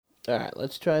All right,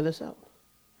 let's try this out.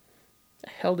 The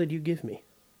hell did you give me?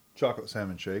 Chocolate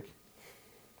salmon shake.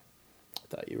 I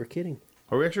thought you were kidding.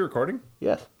 Are we actually recording?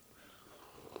 Yes.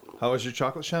 How is your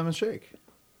chocolate salmon shake?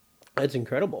 It's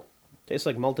incredible. Tastes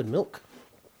like malted milk.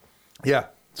 Yeah.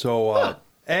 So,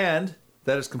 and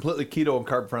that is completely keto and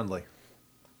carb friendly.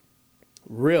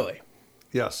 Really?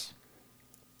 Yes.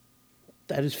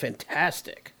 That is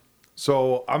fantastic.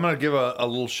 So I'm going to give a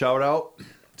little shout out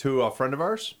to a friend of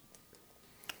ours,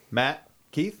 Matt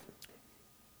Keith.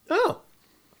 Oh.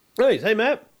 Nice. Hey,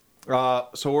 Matt.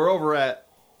 So we're over at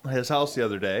his house the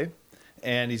other day,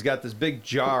 and he's got this big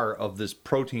jar of this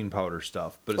protein powder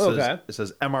stuff, but it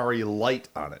says MRE Light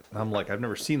on it. And I'm like, I've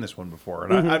never seen this one before,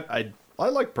 and I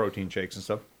like protein shakes and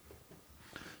stuff.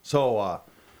 So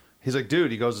he's like,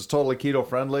 dude, he goes, it's totally keto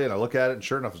friendly, and I look at it, and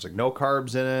sure enough, it's like no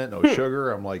carbs in it, no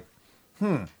sugar. I'm like,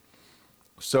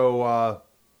 So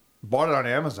bought it on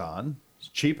Amazon. It's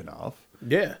cheap enough.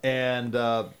 Yeah. And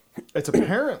it's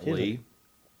apparently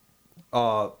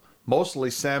mostly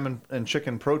salmon and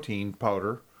chicken protein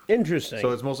powder. Interesting.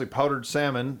 So it's mostly powdered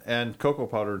salmon and cocoa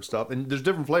powder and stuff. And there's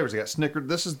different flavors. They got Snickers.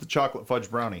 This is the chocolate fudge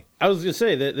brownie. I was going to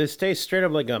say, that this tastes straight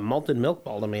up like a malted milk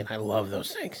ball to me, and I love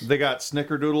those things. They got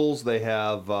Snickerdoodles. They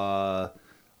have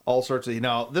all sorts of...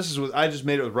 Now, this is with... I just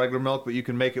made it with regular milk, but you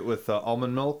can make it with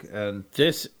almond milk. And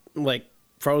This, like,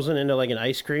 frozen into like an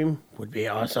ice cream would be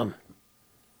awesome.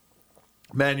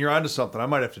 man, you're onto something. I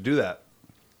might have to do that.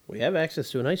 We have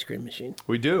access to an ice cream machine.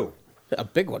 We do. A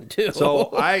big one, too.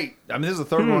 So I mean, this is the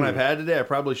third one I've had today. I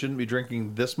probably shouldn't be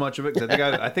drinking this much of it because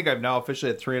I think I've now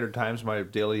officially had 300 times my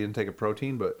daily intake of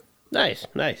protein. But Nice.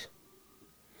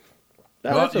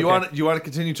 No, you want to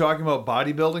continue talking about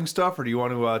bodybuilding stuff, or do you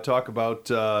want to talk about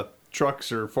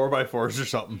trucks or 4x4s or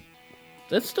something?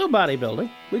 It's still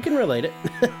bodybuilding. We can relate it.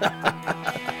 All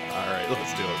right,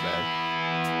 let's do it, man.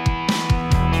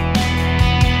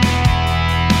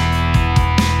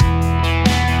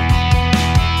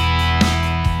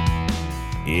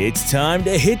 It's time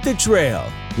to hit the trail,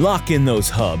 lock in those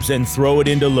hubs, and throw it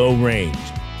into low range.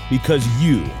 Because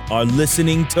you are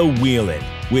listening to Wheelin'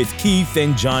 with Keith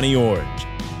and Johnny Orange.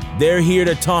 They're here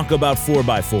to talk about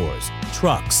 4x4s,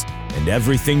 trucks, and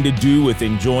everything to do with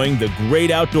enjoying the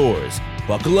great outdoors.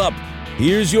 Buckle up.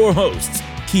 Here's your hosts,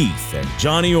 Keith and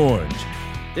Johnny Orange.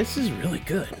 This is really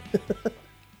good.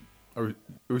 Are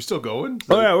we still going?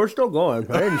 Oh, yeah, we're still going.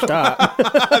 I didn't stop.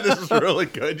 This is really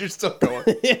good. You're still going.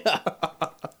 Yeah.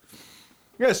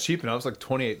 Yeah, it's cheap enough. It's like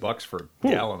 $28 for a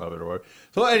gallon of it or whatever.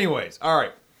 So anyways, all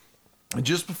right.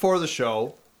 Just before the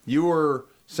show, you were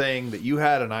saying that you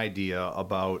had an idea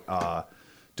about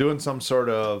doing some sort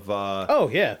of... Oh,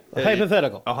 yeah.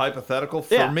 Hypothetical. A hypothetical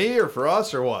for me or for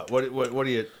us or what? What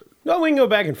do you... No, we can go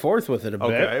back and forth with it a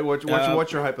bit. Okay,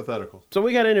 what's your hypothetical? So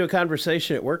we got into a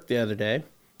conversation at work the other day,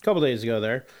 a couple days ago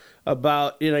there,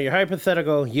 about, your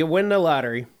hypothetical, you win the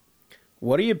lottery.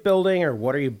 What are you building or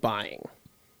what are you buying?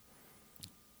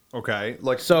 Okay,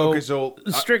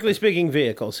 Strictly speaking,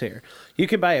 vehicles here. You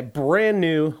could buy a brand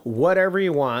new, whatever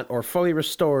you want, or fully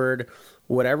restored,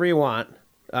 whatever you want.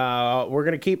 We're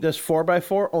going to keep this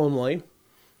 4x4 only.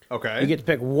 Okay. You get to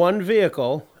pick one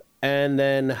vehicle, and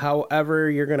then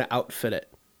however you're going to outfit it.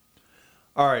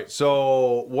 All right,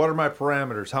 so what are my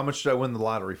parameters? How much should I win the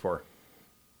lottery for?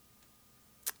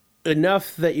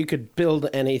 Enough that you could build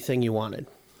anything you wanted.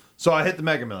 So I hit the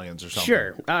Mega Millions or something.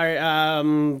 Sure. All right,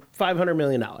 $500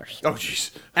 million. Oh, jeez.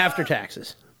 After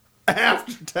taxes.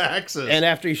 After taxes. And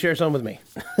after you share some with me.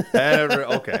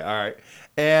 Okay, all right.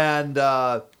 And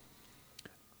oh,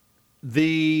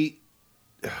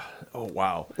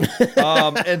 wow.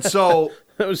 And so...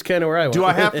 That was kind of where I was. Do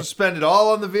I have to spend it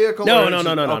all on the vehicle? No.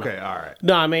 Okay, all right.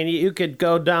 No, I mean, you could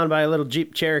go down buy a little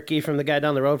Jeep Cherokee from the guy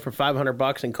down the road for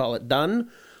 $500 and call it done.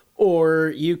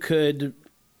 Or you could...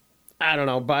 I don't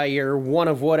know, buy your one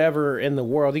of whatever in the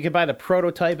world. You could buy the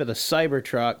prototype of the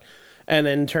Cybertruck and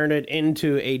then turn it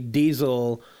into a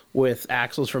diesel with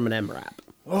axles from an MRAP.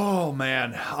 Oh,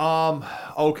 man.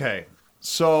 Okay.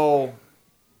 So,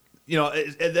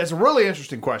 that's a really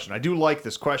interesting question. I do like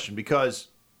this question because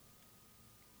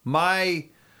my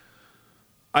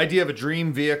idea of a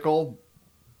dream vehicle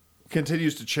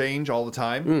continues to change all the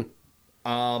time.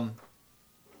 I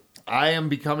am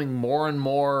becoming more and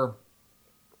more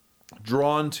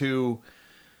drawn to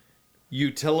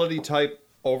utility type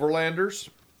overlanders.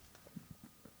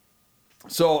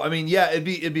 So, I mean, yeah, it'd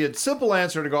be a simple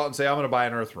answer to go out and say I'm going to buy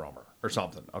an Earth Roamer or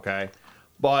something, okay?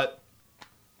 But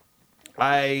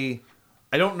I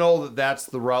don't know that that's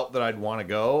the route that I'd want to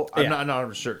go. I'm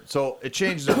not sure. So it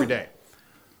changes every day.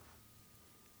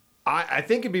 I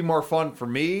think it'd be more fun for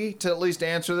me to at least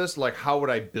answer this. Like, how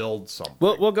would I build something?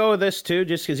 We'll go with this too,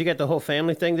 just because you got the whole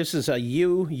family thing. This is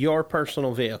your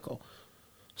personal vehicle.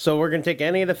 So we're going to take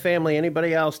any of the family,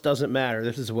 anybody else, doesn't matter.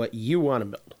 This is what you want to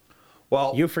build.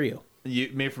 Well, you for you.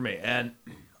 Me for me. And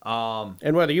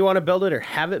whether you want to build it or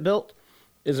have it built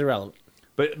is irrelevant.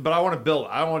 But I want to build it.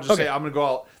 I don't want to just say I'm going to go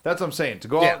out. That's what I'm saying. To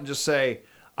go out and just say,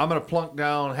 I'm going to plunk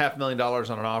down $500,000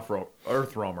 on an off-road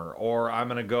earth roamer, or I'm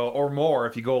going to go, or more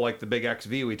if you go like the big XV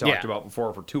we talked about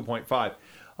before for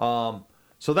 2.5.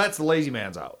 So that's the lazy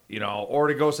man's out, or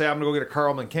to go say, I'm going to go get a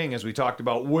Carlman King, as we talked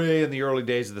about way in the early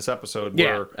days of this episode.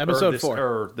 Episode 4.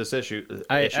 Or this issue.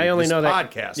 I only know that.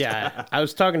 Podcast. Yeah, I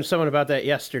was talking to someone about that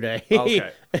yesterday.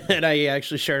 Okay. And I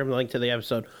actually shared him a link to the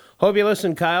episode. Hope you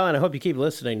listen, Kyle, and I hope you keep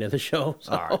listening to the show.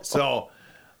 So. All right. So,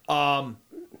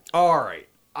 all right.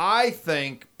 I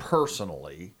think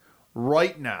personally,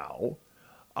 right now,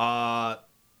 I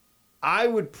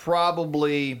would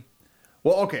probably,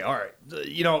 all right,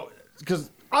 because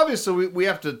obviously we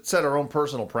have to set our own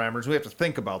personal parameters. We have to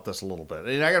think about this a little bit,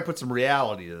 and I got to put some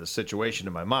reality to this situation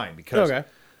in my mind because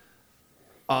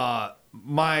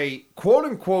my quote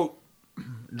unquote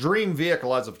dream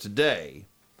vehicle as of today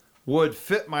would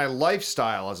fit my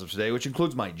lifestyle as of today, which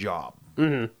includes my job.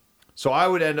 Mm-hmm. So I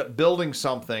would end up building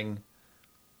something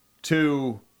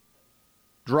to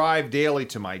drive daily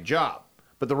to my job.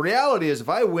 But the reality is, if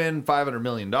I win $500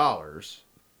 million,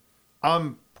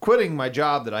 I'm quitting my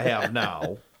job that I have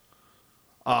now.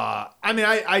 I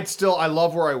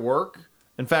love where I work.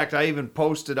 In fact, I even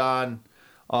posted on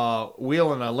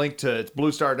Wheeling a link to it's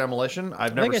Blue Star Demolition.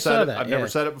 I've never said it. I've never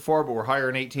said it before, but we're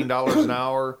hiring $18 an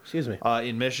hour. Excuse me.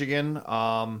 In Michigan.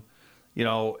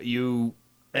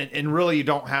 And really, you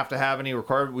don't have to have any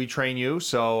requirement. We train you.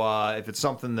 So if it's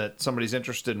something that somebody's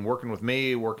interested in working with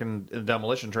me, working in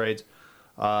demolition trades,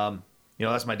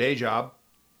 that's my day job.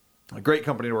 A great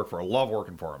company to work for. I love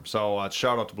working for them. So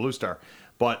shout out to Blue Star.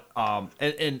 But so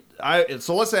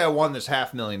let's say I won this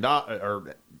 $500,000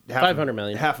 or $500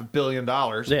 million, $500 million.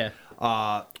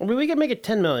 Yeah. We can make it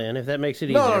 $10 million if that makes it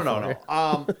easier. No.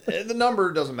 The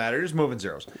number doesn't matter. You're just moving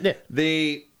zeros. Yeah.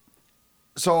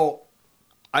 So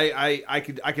I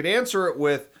could answer it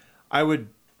with, I would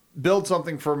build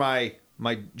something for my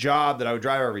job that I would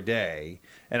drive every day,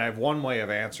 and I have one way of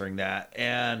answering that,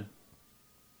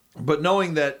 but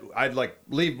knowing that I'd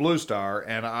leave Blue Star,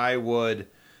 and I would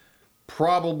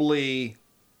probably,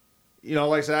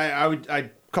 like I said,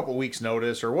 I'd couple weeks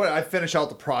notice or what, I finish out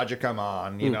the project I'm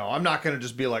on, I'm not going to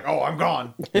just be like, oh, I'm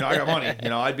gone, I got money,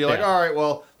 I'd be like, all right,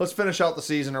 well, let's finish out the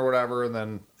season or whatever. And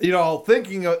then,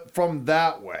 thinking from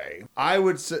that way, I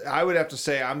would have to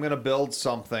say, I'm going to build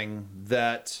something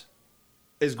that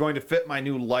is going to fit my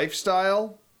new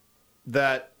lifestyle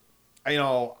that,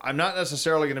 I'm not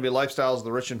necessarily going to be lifestyles of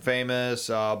the rich and famous,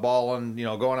 balling,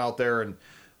 going out there and,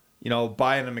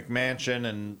 buying a McMansion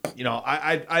and,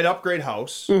 I'd upgrade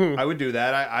house. Mm-hmm. I would do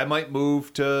that. I might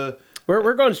move to.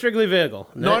 We're going strictly vehicle.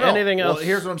 No. Anything else? Well,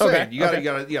 here's what I'm saying. Okay. You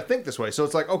gotta think this way. So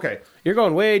it's like, okay. You're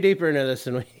going way deeper into this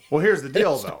than we. Well, here's the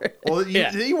deal, though. Well,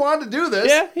 you wanted to do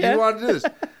this. Yeah. You wanted to do this.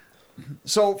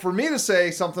 So for me to say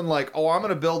something like, oh, I'm going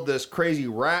to build this crazy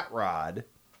rat rod,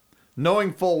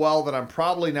 knowing full well that I'm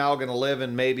probably now going to live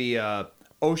in maybe a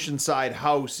oceanside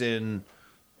house in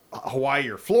Hawaii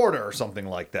or Florida or something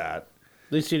like that.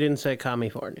 At least you didn't say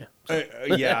California.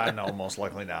 Yeah, no, most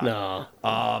likely not.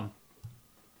 No.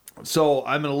 So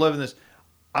I'm going to live in this.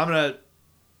 I'm going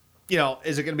to,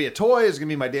 is it going to be a toy? Is it going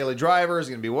to be my daily driver? Is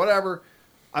it going to be whatever?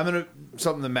 I'm going to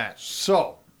something to match.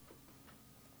 So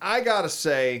I got to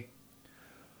say,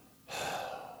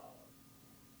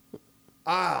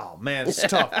 oh man, it's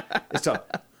tough. It's tough.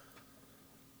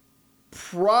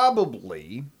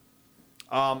 Probably.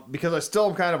 Because I still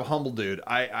am kind of a humble dude,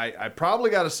 I probably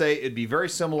got to say it'd be very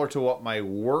similar to what my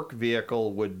work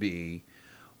vehicle would be,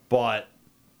 but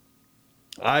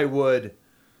I would...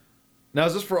 Now,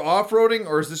 is this for off-roading,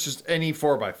 or is this just any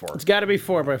 4x4? It's got to be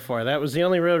 4x4. That was the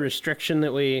only real restriction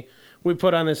that we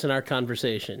put on this in our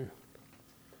conversation.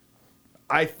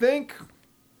 I think...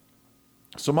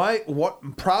 So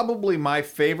probably my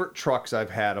favorite trucks I've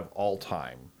had of all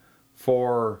time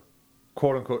for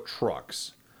quote-unquote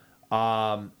trucks...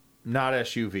 not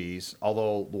SUVs,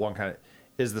 although the one kind of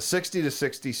is the 60 to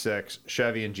 66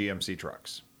 Chevy and GMC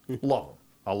trucks. Love them.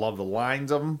 I love the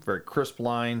lines of them. Very crisp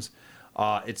lines.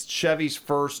 It's Chevy's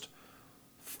first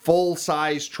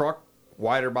full-size truck,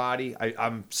 wider body.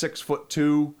 I'm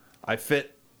 6'2". I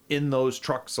fit in those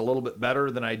trucks a little bit better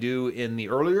than I do in the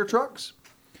earlier trucks.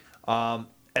 And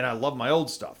I love my old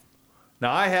stuff.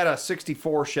 Now, I had a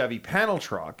 64 Chevy panel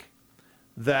truck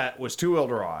that was two-wheel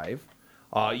drive.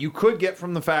 You could get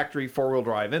from the factory four-wheel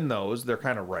drive in those. They're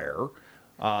kind of rare.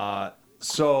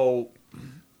 So,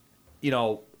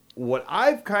 what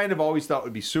I've kind of always thought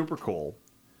would be super cool,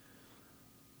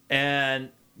 and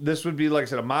this would be, like I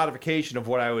said, a modification of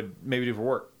what I would maybe do for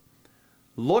work.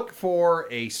 Look for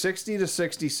a 60 to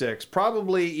 66,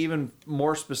 probably even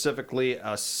more specifically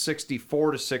a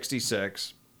 64 to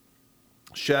 66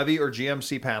 Chevy or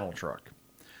GMC panel truck.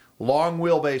 Long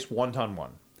wheelbase, 1-ton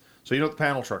one. So you know what the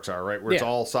panel trucks are, right? Where it's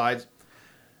all sides.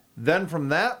 Then from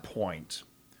that point,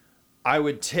 I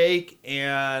would take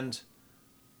and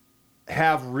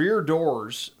have rear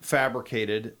doors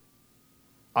fabricated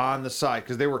on the side,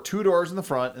 because they were 2 doors in the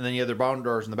front and then you had their bound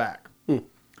doors in the back.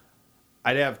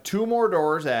 I'd have 2 more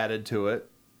doors added to it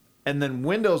and then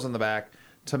windows in the back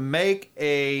to make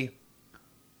a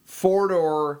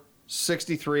 4-door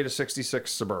 63 to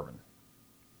 66 Suburban.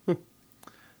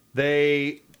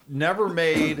 They never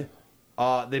made...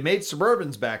 they made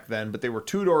Suburbans back then, but they were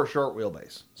 2-door short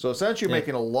wheelbase. So essentially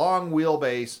making a long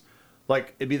wheelbase,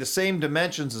 like it'd be the same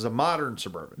dimensions as a modern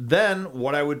Suburban. Then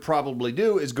what I would probably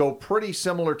do is go pretty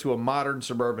similar to a modern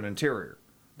Suburban interior.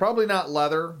 Probably not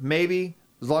leather, maybe,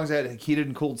 as long as I had heated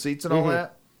and cooled seats and all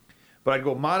that. But I'd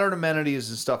go modern amenities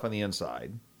and stuff on the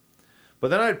inside. But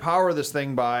then I'd power this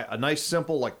thing by a nice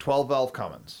simple like 12-valve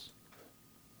Cummins.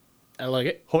 I like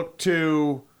it. Hooked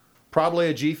to... probably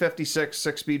a G56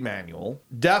 6-speed manual.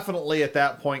 Definitely at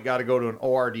that point got to go to an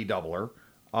ORD doubler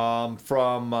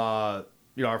from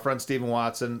our friend Stephen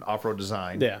Watson, Off-Road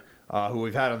Design, who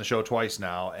we've had on the show twice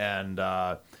now. And,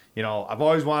 I've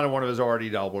always wanted one of his ORD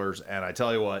doublers, and I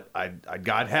tell you what, I'd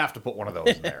have to put one of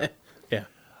those in there.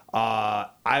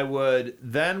 I would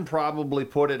then probably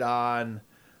put it on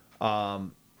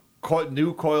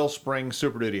new coil spring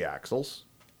Super Duty axles.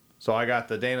 So I got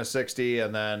the Dana 60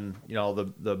 and then,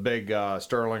 the big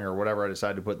Sterling or whatever I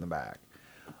decided to put in the back.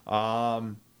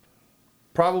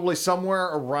 Probably somewhere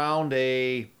around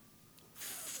a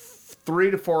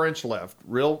 3 to 4 inch lift,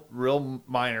 real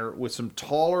minor, with some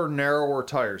taller, narrower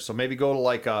tires. So maybe go to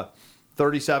like a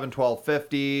 37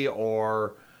 1250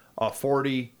 or a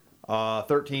 40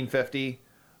 1350.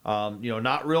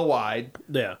 Not real wide.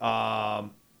 Yeah.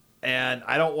 And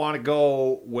I don't want to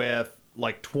go with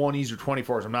like 20s or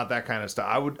 24s. I'm not that kind of stuff.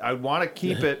 I'd want to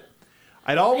keep it.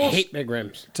 I'd almost hate big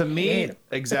rims. To me,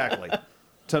 exactly.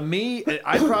 To me,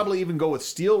 I'd probably even go with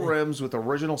steel rims with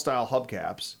original style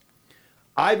hubcaps.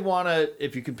 I'd want to,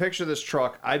 if you can picture this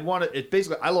truck, I'd want to, it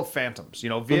basically, I love Phantoms,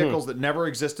 vehicles that never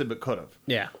existed but could have.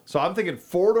 Yeah. So I'm thinking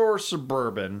 4-door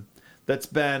Suburban that's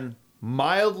been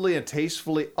mildly and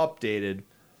tastefully updated,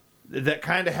 that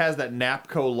kind of has that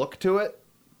Napco look to it.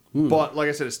 But like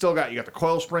I said, it's still you got the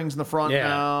coil springs in the front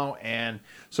now. And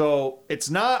so it's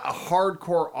not a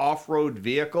hardcore off-road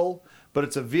vehicle, but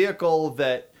it's a vehicle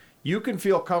that you can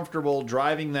feel comfortable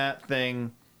driving that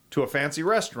thing to a fancy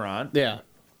restaurant. Yeah.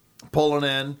 Pulling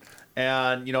in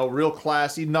and, real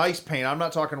classy, nice paint. I'm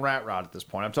not talking rat rod at this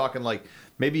point. I'm talking like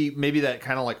maybe that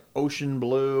kind of like ocean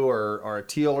blue or a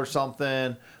teal or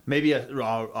something. Maybe a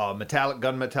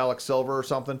gunmetallic silver or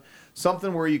something.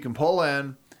 Something where you can pull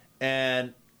in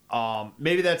and...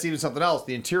 maybe that's even something else.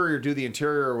 Do the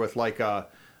interior with like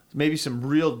maybe some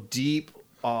real deep,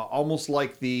 almost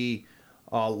like the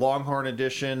Longhorn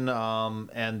edition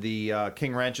and the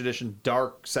King Ranch edition,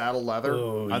 dark saddle leather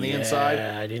on the inside.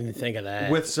 Yeah, I didn't think of that.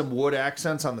 With some wood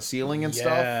accents on the ceiling and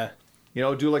stuff.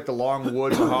 Do like the long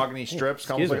wood mahogany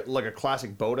strips, almost like a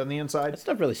classic boat on the inside. That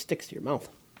stuff really sticks to your mouth.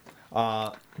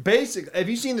 Have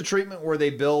you seen the treatment where they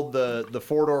build the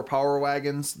 4-door power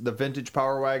wagons, the vintage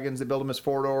power wagons? They build them as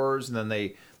 4 doors, and then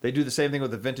they do the same thing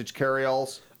with the vintage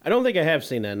carryalls. I don't think I have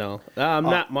seen that, no.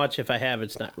 Not much. If I have,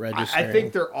 it's not registering. I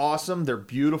think they're awesome. They're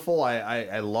beautiful.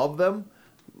 I love them.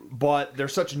 But they're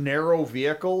such narrow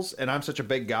vehicles, and I'm such a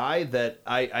big guy that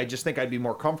I just think I'd be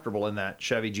more comfortable in that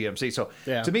Chevy GMC. So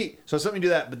to me, something to do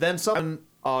that. But then something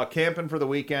camping for the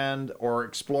weekend or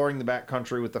exploring the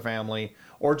backcountry with the family,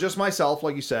 or just myself,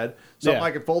 like you said. Something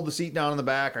I can fold the seat down in the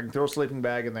back. I can throw a sleeping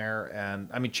bag in there. And,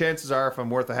 I mean, chances are if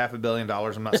I'm worth $500 million,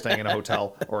 I'm not staying in a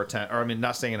hotel or a tent. Or, I mean,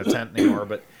 not staying in a tent anymore.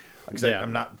 But like I said,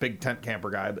 I'm not a big tent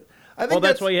camper guy. But I think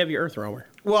that's why you have your Earth Roamer.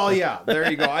 Well, yeah, there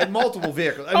you go. I had multiple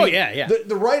vehicles. I mean,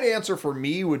 The right answer for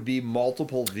me would be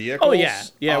multiple vehicles. Oh, yeah.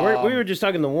 Yeah, we were just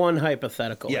talking the one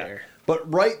hypothetical there.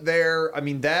 But right there, I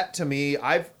mean, that to me,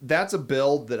 that's a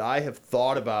build that I have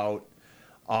thought about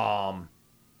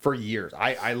for years.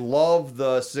 I love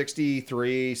the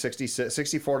 63, 66,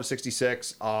 64 to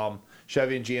 66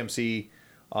 Chevy and GMC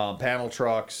panel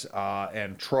trucks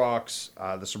and trucks,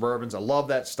 the Suburbans. I love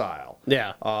that style.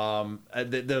 Yeah.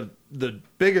 The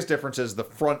biggest difference is the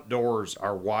front doors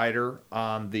are wider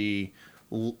on the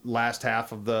last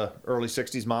half of the early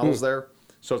 60s models there.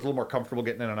 So it's a little more comfortable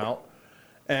getting in and out.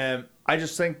 And I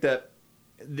just think that,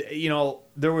 you know,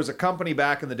 there was a company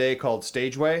back in the day called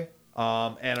Stageway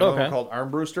and another one called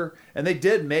Armbruster. And they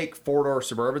did make 4-door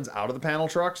Suburbans out of the panel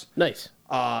trucks. Nice.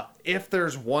 If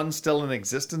there's one still in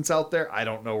existence out there, I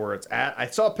don't know where it's at. I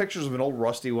saw pictures of an old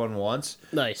rusty one once.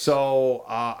 Nice. So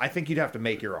I think you'd have to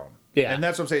make your own. Yeah. And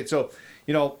that's what I'm saying. So,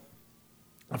 you know,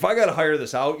 if I got to hire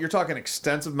this out, you're talking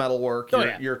extensive metal work.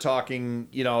 You're talking,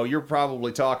 you know, you're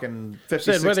probably talking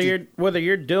 50, 60. Whether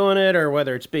you're doing it or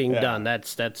whether it's being done,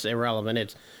 that's irrelevant.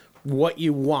 It's what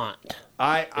you want.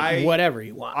 Whatever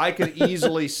you want. I could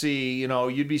easily see, you know,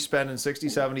 you'd be spending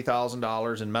 $60,000,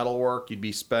 $70,000 in metal work. You'd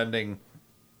be spending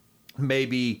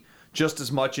maybe just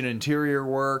as much in interior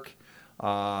work.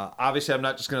 Obviously, I'm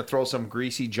not just going to throw some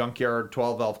greasy junkyard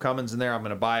 12-valve Cummins in there. I'm going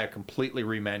to buy a completely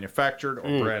remanufactured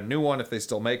or brand new one if they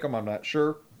still make them. I'm not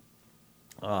sure.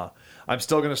 I'm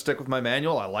still going to stick with my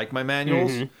manual. I like my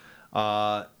manuals.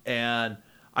 And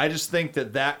I just think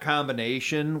that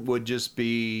combination would just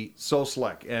be so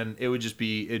slick. And it'd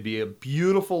be a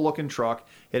beautiful looking truck.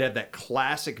 It had that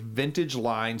classic vintage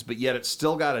lines, but yet it's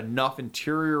still got enough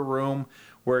interior room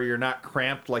where you're not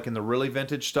cramped like in the really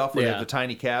vintage stuff where you have the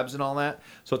tiny cabs and all that.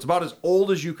 So it's about as old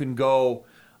as you can go.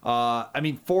 I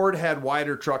mean, Ford had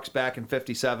wider trucks back in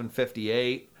 57,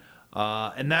 58.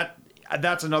 And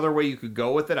that's another way you could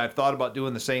go with it. I've thought about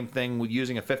doing the same thing with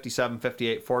using a 57,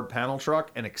 58 Ford panel truck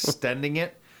and extending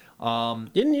it.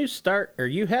 Didn't you start, or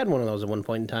you had one of those at one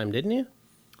point in time, didn't you?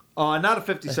 Not a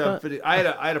 57, 50. I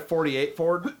had a 48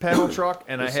 Ford panel truck,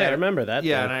 and I remember that.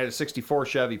 Yeah, and I had a 64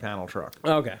 Chevy panel truck.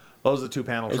 Okay. Those are the two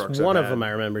panel trucks. One of them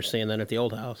I remember seeing then at the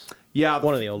old house. Yeah,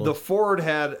 one of the old ones.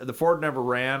 The Ford never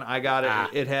ran. I got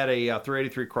it. It had a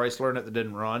 383 Chrysler in it that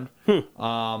didn't run.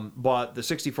 But the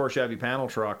 64 Chevy panel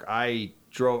truck I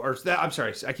drove. I'm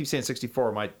sorry, I keep saying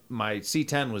 64. My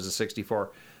C10 was a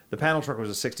 64. The panel truck was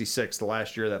a 66 the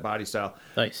last year of that body style.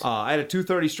 Nice. I had a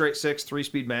 230 straight six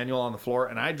 3-speed manual on the floor,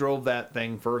 and I drove that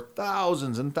thing for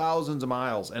thousands and thousands of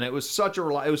miles. And it was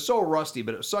it was so rusty,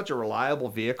 but it was such a reliable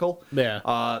vehicle.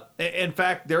 Yeah. In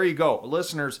fact, there you go,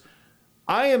 listeners.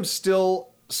 I am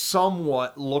still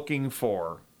somewhat looking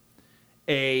for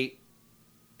and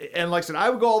like I said, I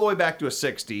would go all the way back to a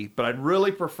 60, but I'd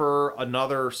really prefer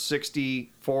another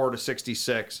 64 to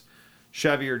 66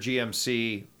 Chevy or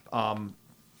GMC.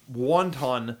 1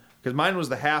 ton, because mine was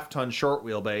the half-ton short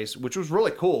wheelbase, which was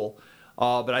really cool.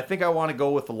 But I think I want to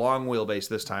go with the long wheelbase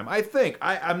this time.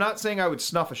 I'm not saying I would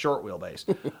snuff a short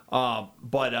wheelbase.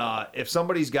 But if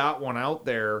somebody's got one out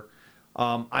there,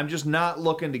 I'm just not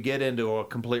looking to get into a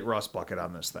complete rust bucket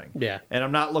on this thing. Yeah. And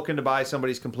I'm not looking to buy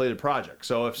somebody's completed project.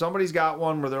 So if somebody's got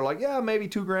one where they're like, yeah, maybe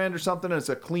 $2,000 or something, and it's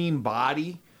a clean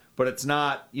body, but it's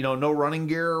not, no running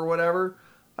gear or whatever,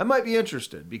 I might be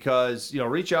interested because,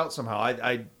 reach out somehow.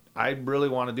 I really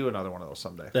want to do another one of those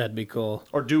someday. That'd be cool.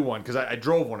 Or do one, because I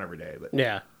drove one every day. But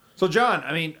yeah. So, John,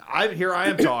 I mean, here I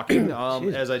am talking,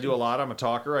 as I do a lot. I'm a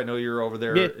talker. I know you're over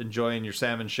there enjoying your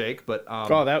salmon shake. But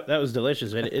that was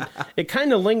delicious. It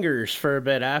kind of lingers for a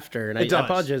bit after, and I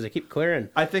apologize. I keep clearing.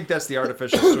 I think that's the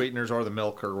artificial sweeteners or the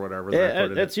milk or whatever.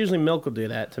 That's usually milk will do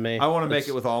that to me. I want to make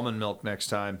it with almond milk next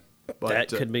time. But, that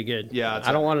could be good. Yeah,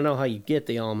 I don't want to know how you get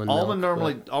the almond milk.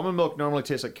 Almond milk normally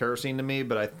tastes like kerosene to me,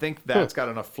 but I think that's got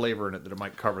enough flavor in it that it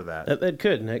might cover that. It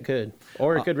could,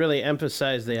 or it could really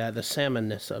emphasize the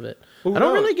salmonness of it. I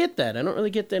don't really get that. I don't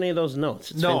really get any of those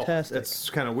notes. It's fantastic. It's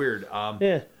kind of weird.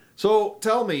 Yeah. So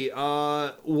tell me,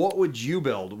 what would you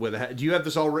build with it? Do you have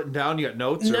this all written down? You got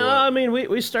notes? No, I mean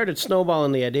we started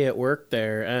snowballing the idea at work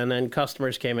there, and then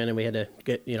customers came in, and we had to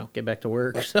get back to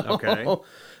work. So. Okay.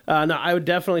 No, I would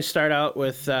definitely start out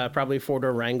with probably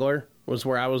 4-door Wrangler was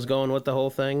where I was going with the whole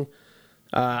thing.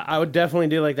 I would definitely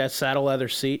do like that saddle leather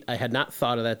seat. I had not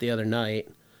thought of that the other night.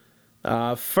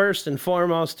 First and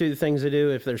foremost, two things to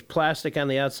do. If there's plastic on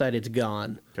the outside, it's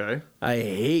gone. Okay. I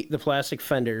hate the plastic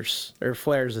fenders or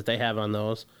flares that they have on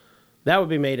those. That would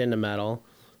be made into metal.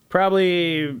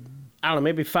 Probably, I don't know,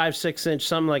 maybe 5-6 inch,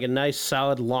 something like a nice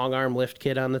solid long arm lift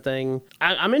kit on the thing.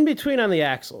 I'm in between on the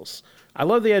axles. I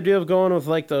love the idea of going with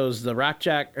like the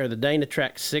Rockjack or the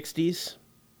Dynatrac 60s.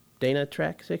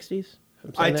 Dynatrac 60s?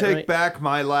 I take back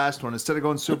my last one. Instead of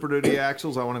going Super Duty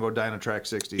axles, I want to go Dynatrac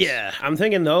 60s. Yeah, I'm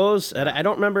thinking those. I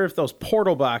don't remember if those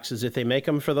portal boxes, if they make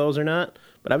them for those or not.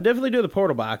 But I would definitely do the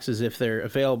portal boxes if they're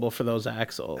available for those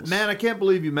axles. Man, I can't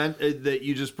believe you meant that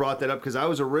you just brought that up, because I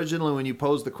was originally, when you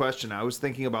posed the question, I was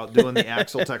thinking about doing the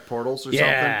Axle Tech portals or something.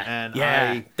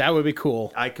 And that would be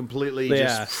cool. I completely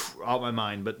just out my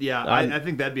mind. But yeah, I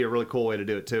think that'd be a really cool way to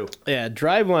do it too. Yeah,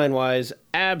 driveline wise,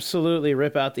 absolutely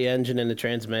rip out the engine and the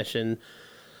transmission.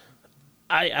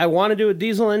 I want to do a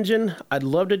diesel engine. I'd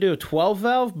love to do a 12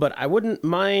 valve, but I wouldn't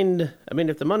mind. I mean,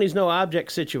 if the money's no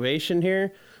object situation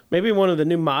here, maybe one of the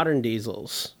new modern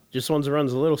diesels. Just ones that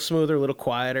runs a little smoother, a little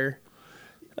quieter.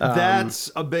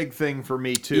 That's a big thing for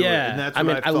me too. Yeah, and that's I what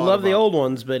mean, I've I thought love the about. old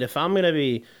ones, but if I'm going to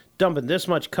be dumping this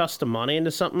much custom money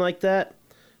into something like that,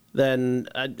 then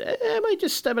I might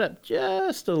just step it up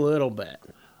just a little bit.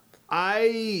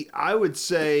 I would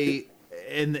say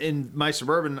in my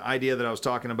Suburban idea that I was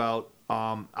talking about,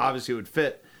 obviously it would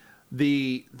fit.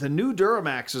 The new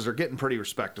Duramaxes are getting pretty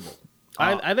respectable.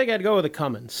 I think I'd go with a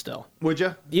Cummins still. Would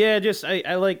you? Yeah, just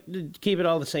I like to keep it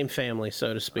all the same family,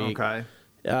 so to speak. Okay.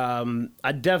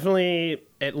 I definitely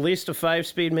at least a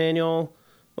 5-speed manual,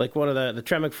 like one of the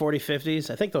Tremec 4050s.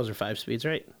 I think those are 5 speeds,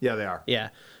 right? Yeah, they are. Yeah.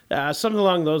 Something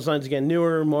along those lines. Again,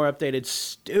 newer, more updated,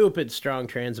 stupid strong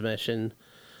transmission.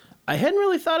 I hadn't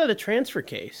really thought of the transfer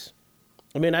case.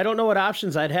 I mean, I don't know what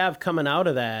options I'd have coming out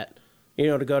of that,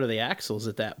 to go to the axles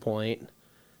at that point.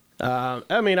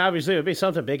 I mean, obviously, it would be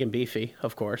something big and beefy,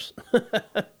 of course.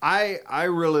 I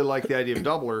really like the idea of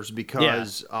doublers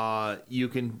because you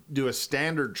can do a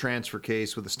standard transfer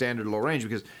case with a standard low range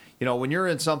because, when you're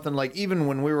in something like, even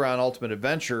when we were on Ultimate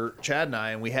Adventure, Chad and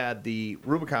I, and we had the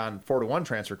Rubicon 4-to-1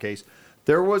 transfer case,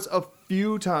 there was a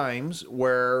few times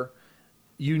where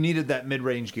you needed that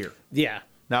mid-range gear. Yeah.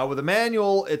 Now, with a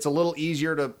manual, it's a little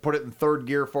easier to put it in third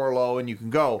gear, 4 low, and you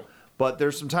can go. But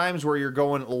there's some times where you're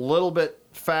going a little bit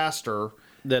faster,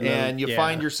 and you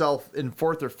find yourself in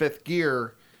 4th or 5th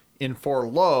gear in 4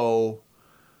 low.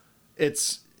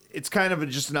 It's kind of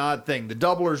just an odd thing. The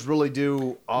doublers really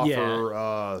do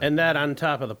offer... and that on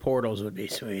top of the portals would be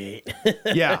sweet.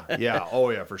 yeah. Oh,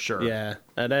 yeah, for sure. Yeah.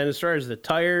 And then as far as the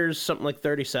tires, something like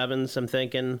 37s, I'm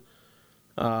thinking.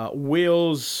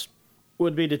 Wheels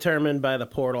would be determined by the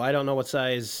portal. I don't know what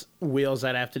size wheels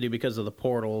I'd have to do because of the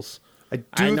portals. I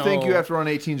think you have to run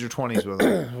 18s or 20s with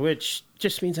it. Which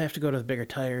just means I have to go to the bigger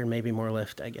tire and maybe more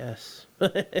lift, I guess. I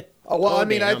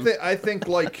think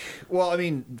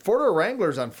 4-door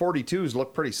Wranglers on 42s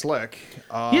look pretty slick.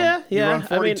 You run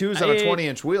 42s on a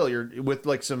 20-inch wheel. You're with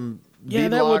like some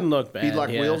that wouldn't look bad. beadlock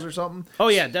wheels or something. Oh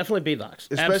yeah, definitely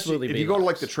beadlocks. Especially Absolutely if you go to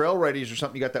like the Trail Readies or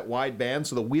something, you got that wide band,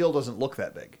 so the wheel doesn't look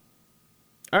that big.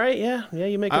 All right, yeah,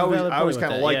 you make. I always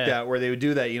kind of like that where they would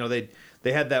do that.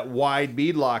 They had that wide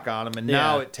beadlock on them, and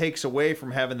now it takes away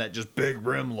from having that just big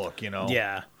rim look.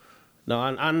 Yeah. No,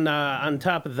 on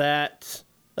top of that,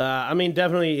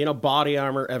 definitely body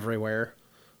armor everywhere.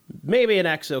 Maybe an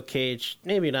exo cage,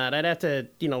 maybe not. I'd have to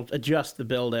adjust the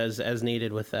build as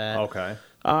needed with that. Okay.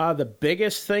 The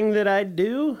biggest thing that I'd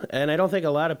do, and I don't think a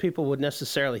lot of people would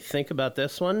necessarily think about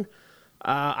this one,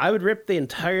 I would rip the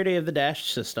entirety of the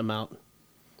dash system out.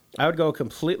 I would go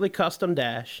completely custom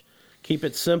dash, keep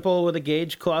it simple with a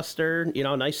gauge cluster,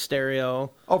 nice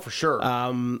stereo. Oh, for sure.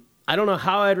 I don't know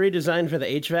how I'd redesign for the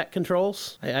HVAC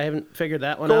controls. I haven't figured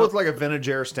that one out. Go with like a Vintage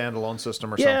Air standalone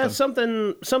system or something. Yeah,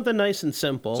 something nice and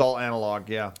simple. It's all analog,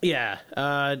 yeah. Yeah.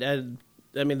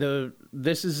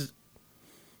 This is...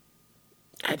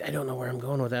 I don't know where I'm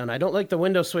going with that. And I don't like the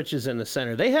window switches in the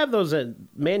center. They have those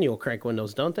manual crank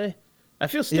windows, don't they? I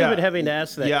feel stupid having to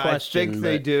ask that question. Yeah, I think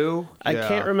they do. I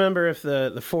can't remember if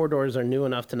the 4 doors are new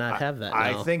enough to not have that now.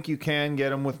 I think you can get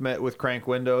them with crank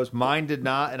windows. Mine did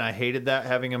not, and I hated that,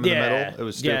 having them in the middle. It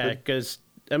was stupid. Yeah, because,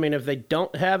 if they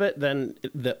don't have it, then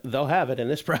they'll have it in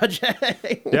this project.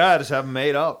 Yeah, just have them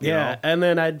made up. And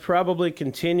then I'd probably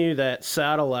continue that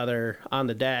saddle leather on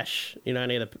the dash,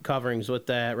 any of the coverings with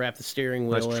that, wrap the steering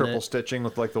wheel nice triple stitching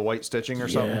with like the white stitching or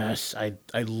something. Yes, I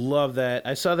love that.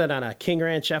 I saw that on a King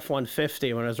Ranch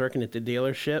F-150 when I was working at the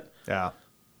dealership. Yeah.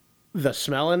 The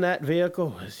smell in that vehicle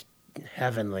was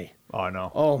heavenly. Oh, I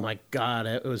know. Oh, my God.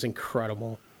 It was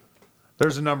incredible.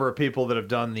 There's a number of people that have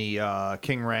done the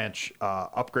King Ranch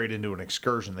upgrade into an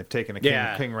Excursion. They've taken a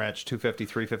King Ranch 250,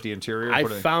 350 interior. I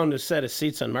found a set of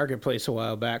seats on Marketplace a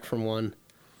while back from one.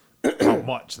 How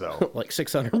much, though? Like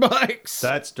 $600.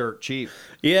 That's dirt cheap.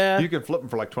 Yeah. You can flip them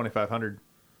for like $2,500.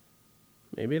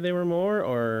 Maybe they were more,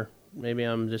 or maybe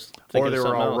I'm just thinking or they of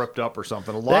were all else. ripped up or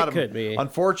something. A lot of them, could be.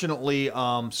 Unfortunately,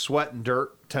 sweat and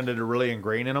dirt tended to really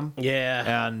ingrain in them.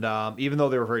 Yeah. And even though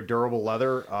they were very durable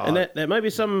leather, and that might be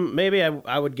some. Maybe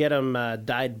I would get them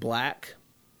dyed black,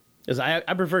 because I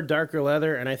prefer darker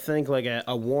leather, and I think like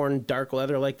a worn dark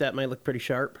leather like that might look pretty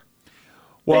sharp.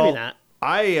 well, Maybe not.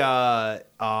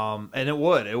 And it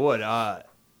would.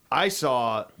 I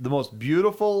saw the most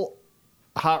beautiful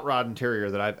hot rod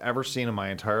interior that I've ever seen in my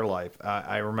entire life.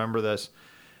 I remember this.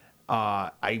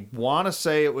 I want to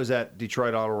say it was at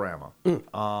Detroit Autorama.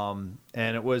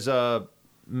 And it was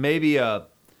maybe a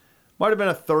Might have been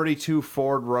a 32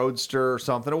 Ford Roadster or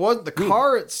something. It wasn't, the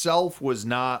car itself was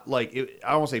not like, I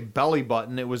don't want to say belly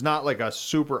button. It was not like a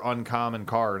super uncommon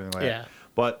car or anything like that.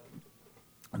 But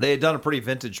they had done a pretty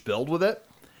vintage build with it.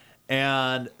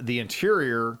 And the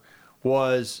interior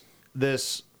was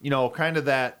this, kind of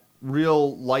that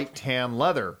real light tan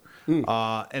leather.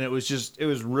 And it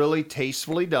was really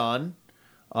tastefully done.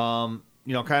 Kind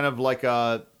of like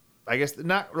I guess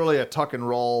not really a tuck and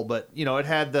roll, but it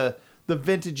had the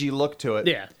vintagey look to it.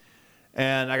 Yeah.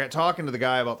 And I got talking to the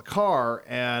guy about the car,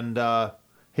 and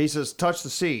he says, touch the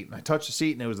seat. And I touched the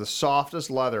seat, and it was the softest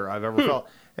leather I've ever felt.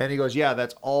 And he goes, yeah,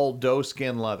 that's all doe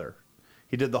skin leather.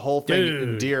 He did the whole thing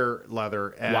in deer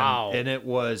leather. And, wow. And it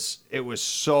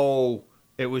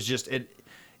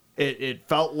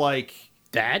felt like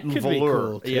that could velour. Be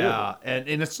cool, too. Yeah, and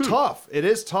it's tough. It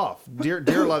is tough. Deer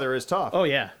leather is tough. Oh,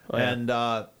 yeah. And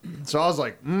so I was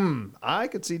like, I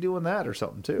could see doing that or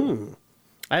something, too.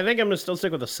 I think I'm going to still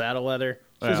stick with the saddle leather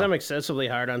since I'm excessively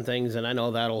hard on things, and I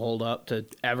know that'll hold up to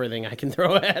everything I can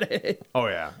throw at it. Oh,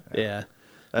 yeah. Yeah.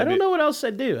 I don't know what else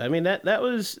I'd do. I mean, that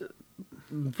was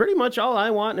pretty much all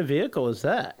I want in a vehicle is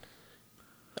that.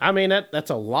 I mean, that's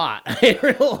a lot, I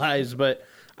realize, but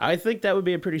I think that would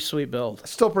be a pretty sweet build.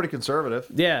 Still pretty conservative.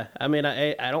 Yeah. I mean,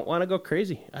 I don't want to go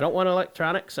crazy. I don't want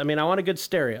electronics. I mean, I want a good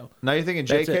stereo. Now you're thinking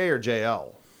JK or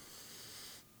JL?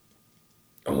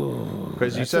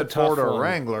 Because you said Ford or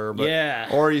Wrangler, but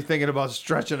or are you thinking about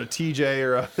stretching a TJ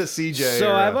or a CJ?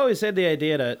 So I've always had the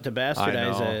idea to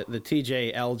bastardize the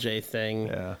TJ LJ thing.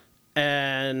 Yeah.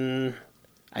 And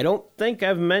I don't think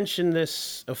I've mentioned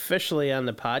this officially on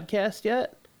the podcast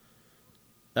yet.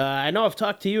 I know I've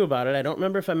talked to you about it. I don't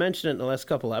remember if I mentioned it in the last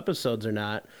couple episodes or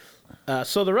not.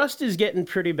 So the rust is getting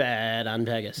pretty bad on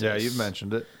Pegasus. Yeah, you've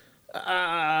mentioned it.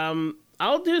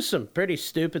 I'll do some pretty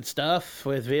stupid stuff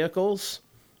with vehicles.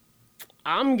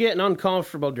 I'm getting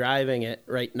uncomfortable driving it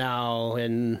right now,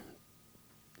 and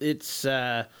it's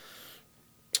a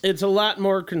lot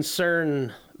more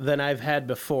concern than I've had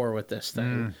before with this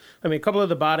thing. I mean, a couple of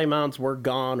the body mounts were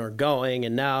gone or going,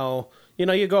 and now,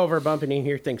 you go over a bump and you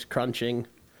hear things crunching.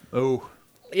 Oh.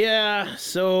 Yeah,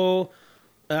 so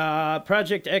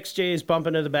Project XJ is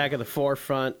bumping to the back of the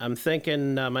forefront. I'm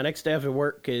thinking my next day of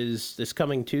work is this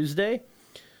coming Tuesday.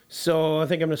 So I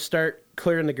think I'm going to start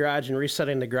clearing the garage and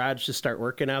resetting the garage to start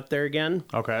working out there again.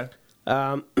 Okay.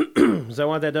 So I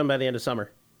want that done by the end of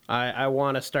summer. I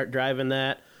want to start driving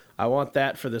that. I want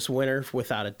that for this winter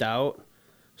without a doubt.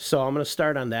 So I'm going to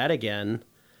start on that again.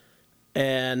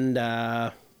 And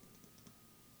I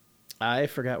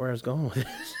forgot where I was going with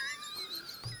this.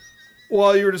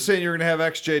 Well, you were just saying you were going to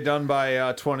have XJ done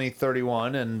by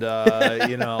 2031, and,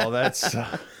 that's...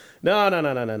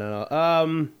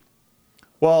 No.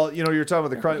 Well, you were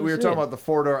talking about we were talking about the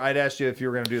four-door. I'd asked you if you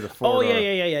were going to do the four-door. Oh,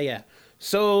 yeah.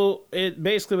 So,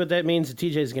 basically what that means, the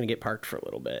TJ is going to get parked for a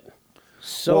little bit.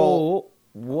 So,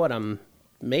 what I'm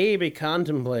maybe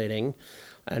contemplating,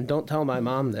 and don't tell my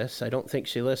mom this, I don't think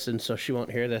she listens, so she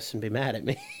won't hear this and be mad at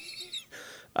me.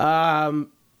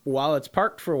 While it's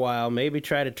parked for a while, maybe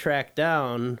try to track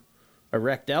down a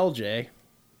wrecked LJ,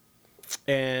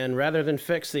 and rather than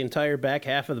fix the entire back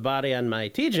half of the body on my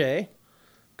TJ,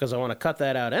 because I want to cut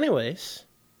that out anyways,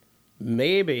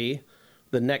 maybe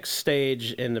the next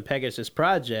stage in the Pegasus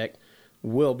project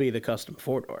will be the custom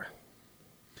four-door.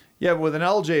 Yeah, but with an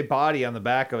LJ body on the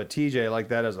back of a TJ like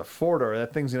that as a four-door,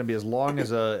 that thing's going to be as long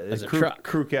as a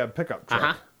crew cab pickup truck.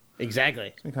 Uh-huh.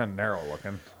 Exactly. It's kind of narrow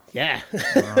looking. Yeah.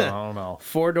 I don't know.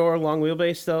 Four-door long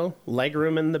wheelbase, though. Leg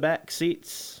room in the back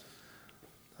seats.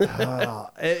 It'll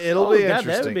be interesting.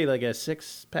 That would be like a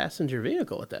 6-passenger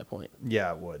vehicle at that point.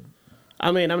 Yeah, it would.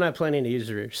 I mean, I'm not planning to use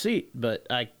the rear seat, but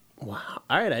wow.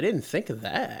 All right, I didn't think of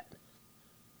that.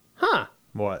 Huh.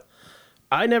 What?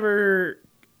 I never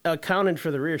accounted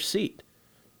for the rear seat.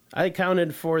 I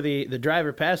accounted for the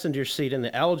driver passenger seat and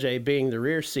the LJ being the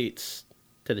rear seats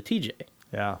to the TJ.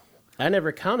 Yeah. I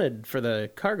never counted for the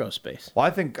cargo space. Well,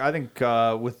 I think it's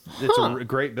a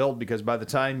great build because by the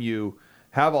time you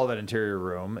have all that interior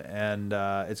room, and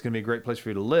it's going to be a great place for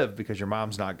you to live because your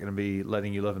mom's not going to be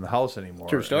letting you live in the house anymore.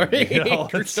 True story. And,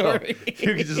 True story. So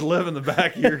you can just live in the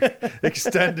back of your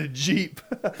extended Jeep.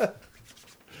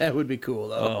 That would be cool,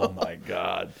 though. Oh, my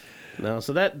God. No,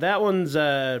 so that one's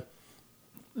the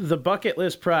bucket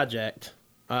list project.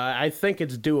 I think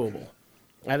it's doable.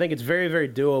 I think it's very, very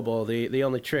doable. The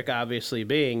only trick, obviously,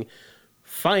 being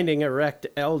finding a wrecked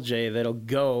LJ that'll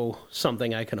go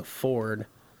something I can afford.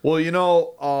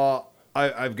 Well,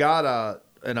 I've got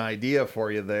an idea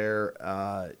for you there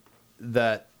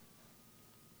that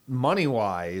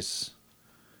money-wise,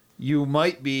 you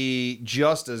might be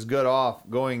just as good off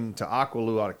going to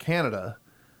Aqualoo out of Canada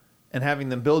and having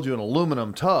them build you an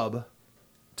aluminum tub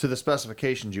to the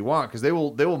specifications you want, because they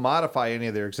will modify any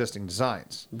of their existing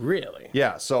designs. Really?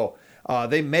 Yeah. So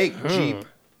they make Jeep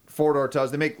 4-door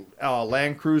tubs. They make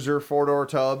Land Cruiser 4-door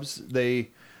tubs.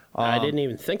 I didn't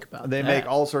even think about that. They make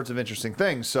all sorts of interesting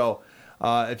things. So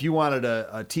if you wanted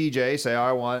a TJ, say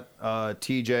I want a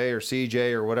TJ or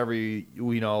CJ or whatever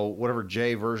whatever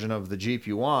J version of the Jeep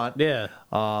you want. Yeah.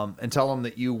 And tell them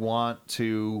that you want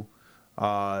to,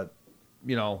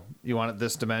 you want it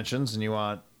this dimensions and you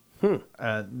want,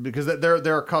 because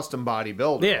they're a custom body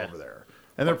builder over there,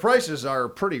 and their prices are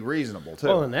pretty reasonable too.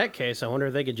 Well, in that case, I wonder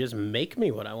if they could just make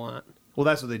me what I want. Well,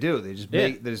 that's what they do. They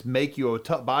just make you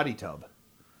a body tub.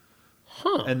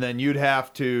 Huh. And then you'd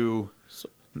have to.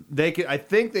 I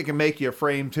think they can make you a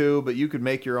frame too, but you could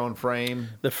make your own frame.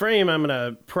 The frame, I'm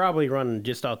gonna probably run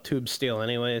just all tube steel,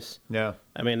 anyways. Yeah.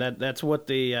 I mean that's what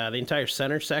the entire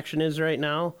center section is right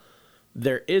now.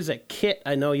 There is a kit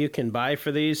I know you can buy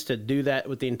for these to do that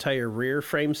with the entire rear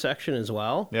frame section as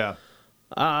well. Yeah.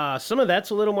 Some of that's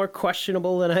a little more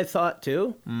questionable than I thought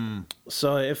too.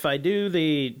 So if I do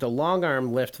the long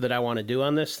arm lift that I want to do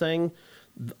on this thing,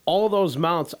 all those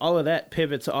mounts, all of that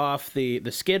pivots off the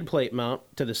skid plate mount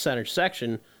to the center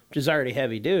section, which is already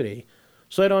heavy duty.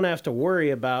 So I don't have to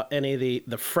worry about any of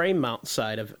the frame mount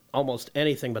side of almost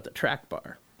anything but the track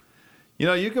bar.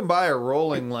 You can buy a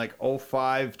rolling like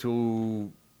 05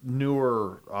 to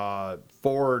newer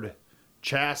Ford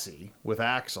chassis with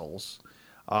axles.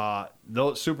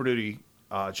 Those Super Duty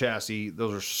chassis,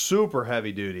 those are super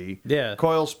heavy duty. Yeah.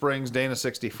 Coil springs, Dana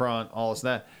 60 front, all this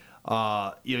and that.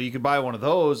 You could buy one of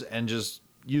those and just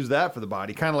use that for the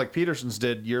body, kind of like Peterson's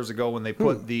did years ago when they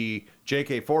put the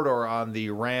JK 4-door on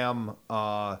the Ram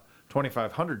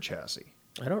 2500 chassis.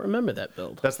 I don't remember that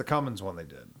build. That's the Cummins one they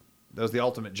did. That was the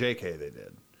ultimate JK they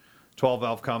did.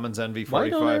 12-valve Cummins NV45. Why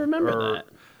don't I remember that?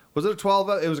 Was it a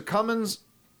 12-valve? It was a Cummins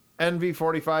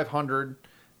NV4500,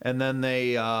 and then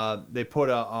they put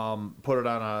it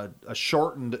on a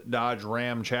shortened Dodge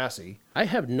Ram chassis. I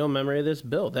have no memory of this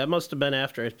build. That must have been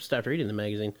after I stopped reading the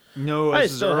magazine. No,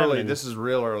 this is early. This is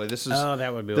real early. This is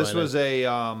that would be. This was it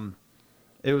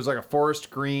was like a forest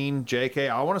green JK.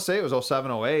 I want to say it was 07,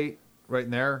 08, right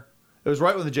in there. It was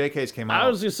right when the JKs came out. I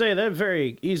was going to say that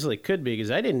very easily could be, because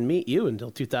I didn't meet you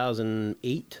until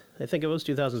 2008. I think it was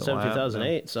 2007,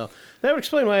 2008. So that would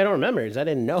explain why I don't remember, because I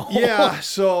didn't know. Yeah,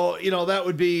 so, that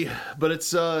would be, but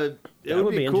it's, it would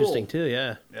be cool. Interesting too,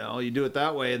 yeah. You do it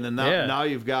that way, and then now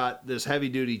you've got this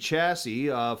heavy-duty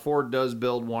chassis. Ford does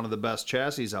build one of the best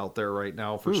chassis out there right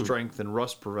now for strength and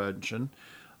rust prevention.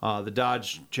 The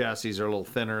Dodge chassis are a little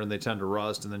thinner, and they tend to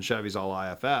rust, and then Chevy's all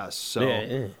IFS.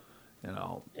 So...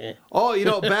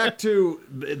 back to,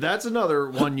 that's another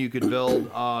one you could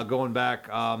build, going back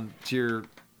to your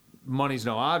money's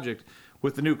no object,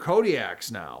 with the new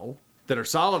Kodiaks now that are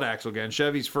solid axle again.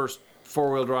 Chevy's first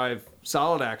 4-wheel drive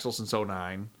solid axle since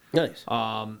 09. Nice.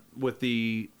 With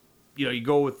the, you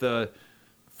go with the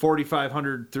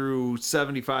 4,500 through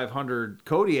 7,500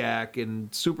 Kodiak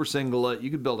and super single it, you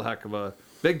could build a heck of a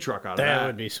big truck out of that. That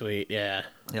would be sweet, yeah.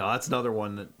 That's another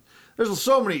one that, there's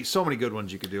so many good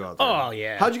ones you could do out there. Oh,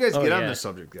 yeah. How'd you guys get on this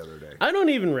subject the other day? I don't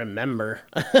even remember.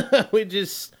 I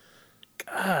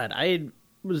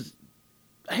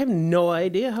have no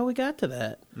idea how we got to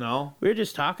that. No? We were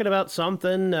just talking about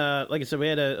something. Like I said, we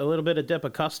had a little bit of dip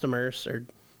in customers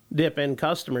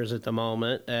at the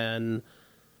moment, and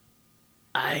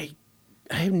I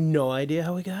have no idea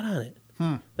how we got on it.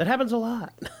 That happens a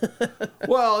lot.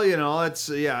 Well, it's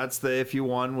the if you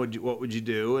won, what would you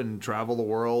do, and travel the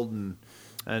world and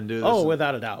do this? Oh,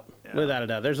 without a doubt. Yeah. Without a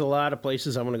doubt. There's a lot of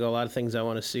places I want to go, a lot of things I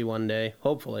want to see one day,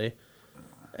 hopefully.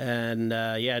 And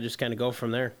just kind of go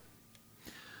from there.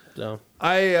 So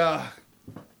it's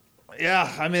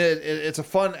a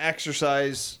fun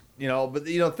exercise, but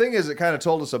the thing is, it kind of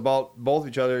told us about both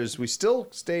each other is we still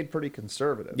stayed pretty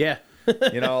conservative. Yeah.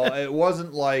 It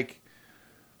wasn't like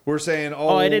we're saying,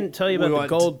 I didn't tell you about the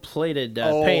gold-plated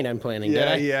paint I'm planning, did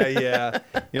I?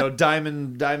 Yeah.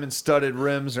 Diamond studded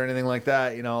rims or anything like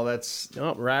that. That's...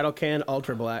 Rattle can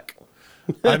Ultra Black.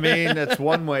 I mean, that's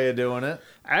one way of doing it.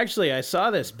 Actually, I saw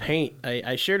this paint.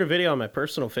 I shared a video on my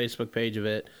personal Facebook page of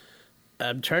it.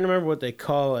 I'm trying to remember what they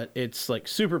call it. It's like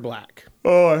super black.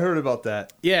 Oh, I heard about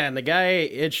that. Yeah, and the guy,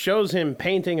 it shows him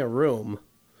painting a room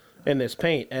in this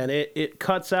paint, and it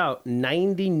cuts out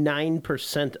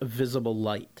 99% of visible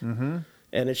light. Mm-hmm.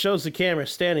 And it shows the camera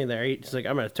standing there. He's like,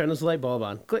 I'm going to turn this light bulb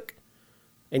on. Click.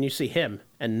 And you see him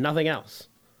and nothing else.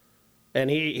 And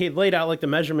he laid out like the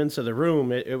measurements of the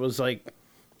room. It was like,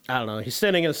 I don't know, he's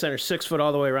standing in the center 6 foot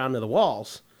all the way around to the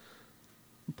walls.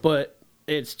 But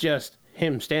it's just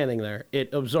him standing there.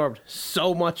 It absorbed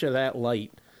so much of that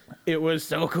light. It was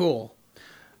so cool.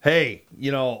 Hey,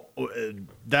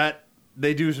 that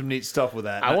they do some neat stuff with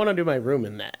that. I want to do my room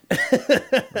in that.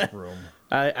 Room.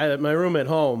 My room at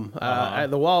home.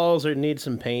 The walls need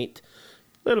some paint,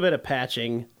 a little bit of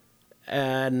patching,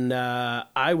 and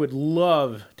I would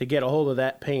love to get a hold of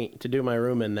that paint to do my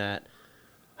room in that.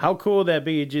 How cool would that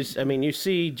be? You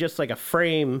see just like a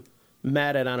frame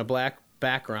matted on a black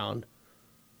background,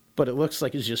 but it looks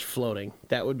like it's just floating.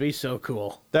 That would be so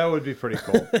cool. That would be pretty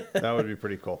cool. That would be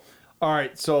pretty cool. All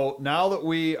right, so now that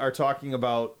we are talking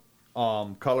about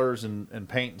colors and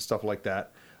paint and stuff like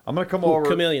that, I'm gonna come over.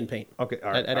 Chameleon paint. Okay,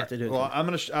 all right. I'd have to do it. Well, I'm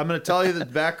gonna tell you the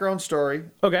background story.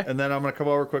 Okay. And then I'm gonna come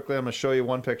over quickly. I'm gonna show you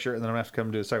one picture, and then I'm gonna have to come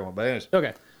do the second one. But anyways.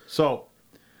 Okay. So,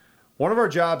 one of our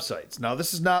job sites. Now,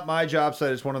 this is not my job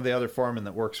site. It's one of the other foremen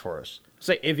that works for us.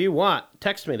 Say, if you want,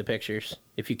 text me the pictures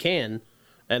if you can,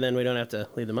 and then we don't have to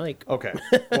leave the mic. Okay.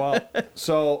 Well,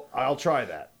 so I'll try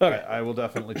that. Okay. I will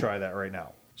definitely try that right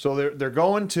now. So they're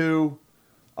going to.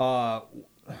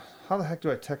 How the heck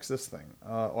do I text this thing?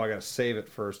 I got to save it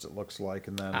first, it looks like,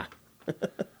 and then...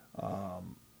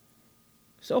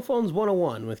 Cell phones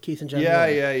 101 with Keith and John. Yeah,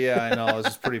 I know.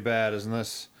 This is pretty bad, isn't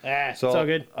this? It's all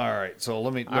good. All right, so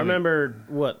let me... I remember,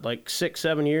 like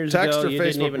 6-7 years text ago, or you Facebook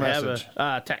didn't even message?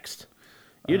 have a... text.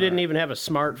 You didn't even have a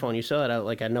smartphone. You still had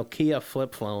like a Nokia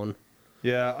flip phone.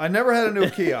 Yeah, I never had a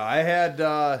Nokia. I had...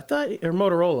 or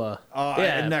Motorola.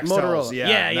 Nextels. Motorola.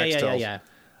 Nextels.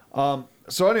 Yeah.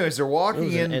 So anyways, they're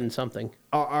walking in... And something.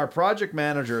 Our project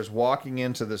manager is walking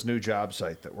into this new job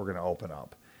site that we're going to open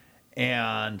up.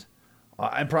 And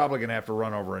I'm probably going to have to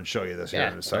run over and show you this here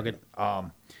in a second.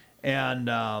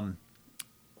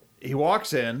 He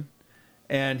walks in,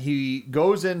 and he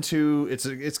goes into...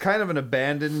 It's kind of an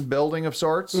abandoned building of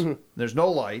sorts. Mm-hmm. There's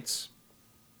no lights.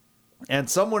 And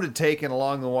someone had taken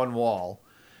along the one wall,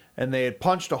 and they had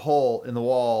punched a hole in the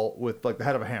wall with like the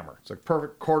head of a hammer. It's like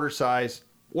perfect quarter size,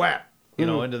 whap!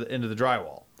 Into the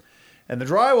drywall. And the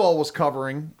drywall was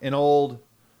covering an old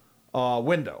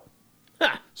window.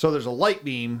 Huh. So there's a light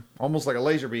beam, almost like a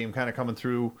laser beam, kind of coming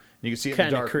through. And you can see it in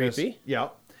the darkness. Kinda creepy. Yeah.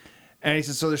 And he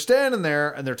said, so they're standing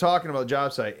there, and they're talking about the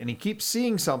job site, and he keeps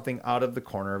seeing something out of the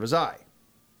corner of his eye.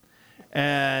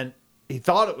 And he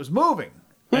thought it was moving.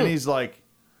 And he's like,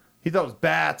 he thought it was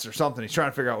bats or something. He's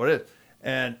trying to figure out what it is.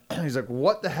 And he's like,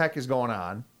 what the heck is going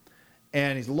on?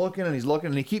 And he's looking,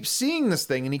 and he keeps seeing this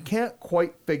thing, and he can't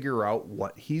quite figure out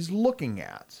what he's looking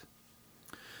at.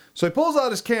 So he pulls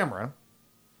out his camera,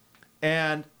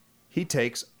 and he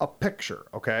takes a picture,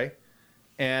 okay?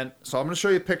 And so I'm going to show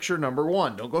you picture number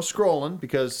 1. Don't go scrolling,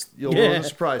 because you'll ruin the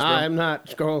surprise. I'm not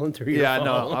scrolling through your phone.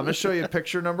 No. I'm going to show you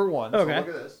picture number 1. Okay. So look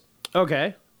at this.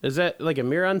 Okay. Is that like a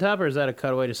mirror on top, or is that a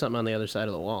cutaway to something on the other side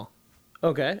of the wall?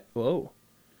 Okay. Whoa.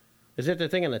 Is it the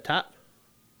thing on the top?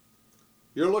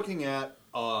 You're looking at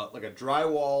like a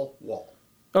drywall wall.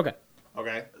 Okay.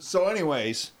 Okay. So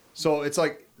anyways, so it's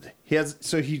like he's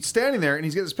standing there and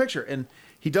he's got this picture and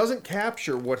he doesn't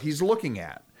capture what he's looking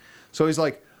at. So he's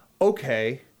like,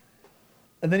 okay.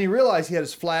 And then he realized he had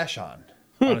his flash on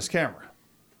his camera.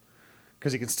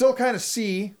 Because he can still kind of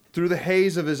see through the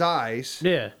haze of his eyes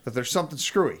that there's something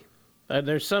screwy.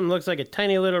 There's something looks like a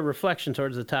tiny little reflection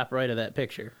towards the top right of that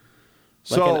picture.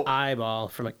 Like an eyeball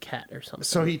from a cat or something.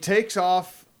 So he takes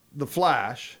off the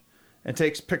flash and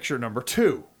takes picture number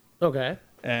 2. Okay.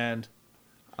 And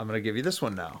I'm going to give you this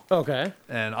one now. Okay.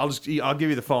 And I'll give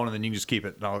you the phone and then you can just keep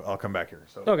it and I'll come back here.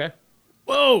 So. Okay.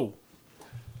 Whoa.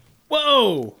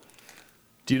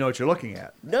 Do you know what you're looking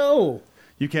at? No.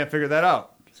 You can't figure that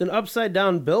out. It's an upside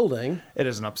down building. It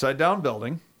is an upside down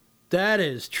building. That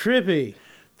is trippy.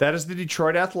 That is the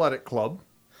Detroit Athletic Club.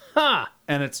 Ha!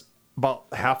 And it's about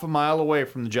half a mile away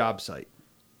from the job site.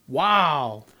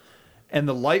 Wow. And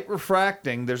the light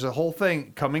refracting, there's a whole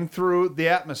thing coming through the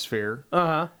atmosphere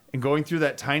and going through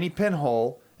that tiny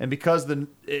pinhole. And because the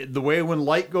way when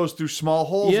light goes through small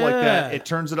holes like that, it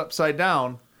turns it upside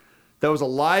down. That was a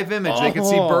live image. They could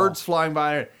see birds flying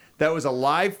by. That was a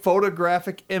live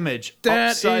photographic image.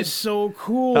 That is so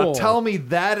cool. Now tell me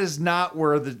that is not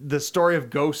where the story of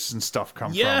ghosts and stuff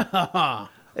come from. Yeah.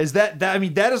 Is that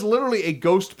is literally a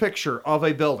ghost picture of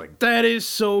a building. That is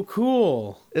so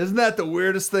cool. Isn't that the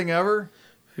weirdest thing ever?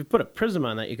 If you put a prism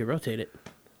on that, you could rotate it.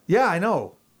 Yeah, I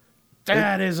know.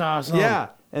 That is awesome. Yeah.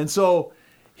 And so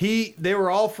they were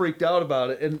all freaked out about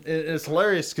it. And it's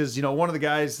hilarious because, one of the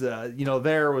guys,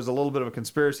 there was a little bit of a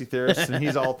conspiracy theorist and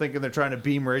he's all thinking they're trying to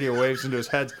beam radio waves into his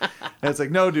head. And it's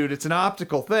like, no, dude, it's an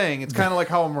optical thing. It's kind of like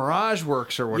how a mirage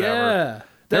works or whatever. Yeah.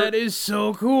 That is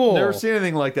so cool. Never seen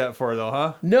anything like that before, though,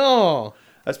 huh? No.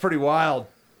 That's pretty wild.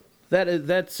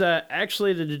 That's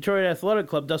actually the Detroit Athletic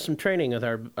Club does some training with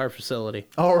our facility.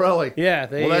 Oh, really? Yeah.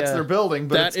 Well, that's their building,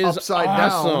 but it's upside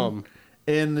down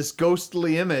in this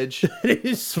ghostly image it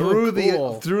is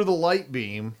so through the light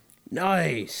beam.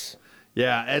 Nice.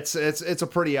 Yeah, it's a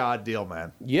pretty odd deal,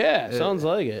 man. Yeah, sounds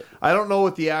like it. I don't know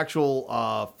what the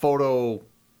actual photo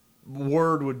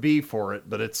word would be for it,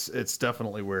 but it's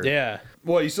definitely weird. Yeah.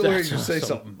 Well, you still hear you say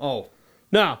something. Oh.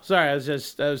 No, sorry. I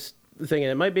was thinking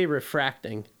it might be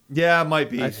refracting. Yeah, it might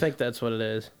be. I think that's what it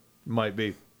is. Might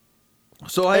be.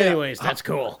 So, anyways, that's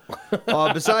cool.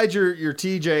 Besides your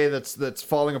TJ that's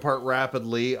falling apart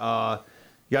rapidly, you got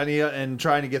any and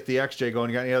trying to get the XJ going?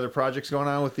 You got any other projects going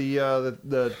on with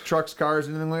the trucks, cars,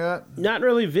 anything like that? Not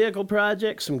really vehicle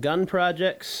projects. Some gun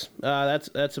projects.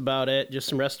 That's about it. Just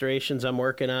some restorations I'm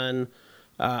working on.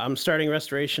 I'm starting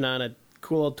restoration on a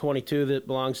cool old 22 that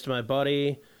belongs to my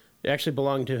buddy. It actually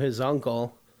belonged to his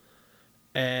uncle.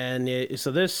 And so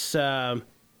this, I'm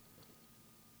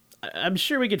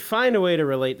sure we could find a way to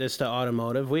relate this to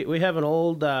automotive. We have an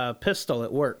old pistol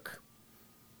at work.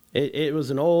 It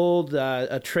was an old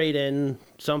a trade-in,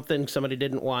 something somebody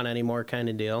didn't want anymore kind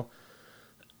of deal.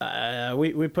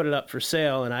 We put it up for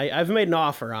sale, and I've made an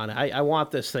offer on it. I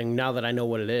want this thing now that I know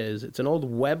what it is. It's an old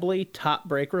Webley top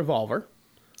brake revolver.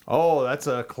 Oh, that's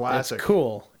a classic. It's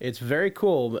cool. It's very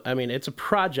cool. I mean, it's a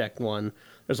project one.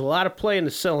 There's a lot of play in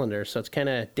the cylinder, so it's kind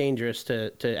of dangerous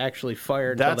to actually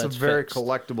fire until that's a very fixed.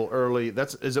 Collectible early.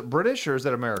 Is it British or is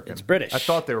it American? It's British. I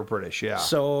thought they were British, yeah.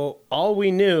 So all we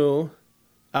knew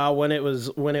when it was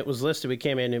listed, we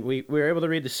came in and we were able to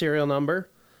read the serial number,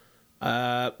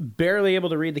 barely able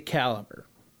to read the caliber.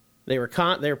 They were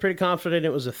pretty confident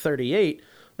it was a 38.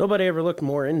 Nobody ever looked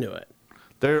more into it.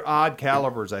 They're odd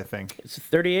calibers, I think. It's a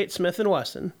 38 Smith &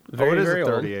 Wesson. Very, very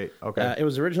old. 38. Okay. It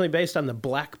was originally based on the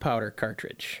black powder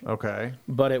cartridge. Okay.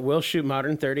 But it will shoot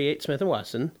modern 38 Smith &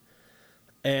 Wesson.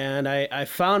 And I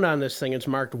found on this thing it's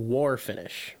marked war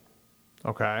finish.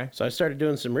 Okay. So I started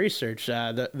doing some research.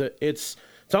 It's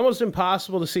almost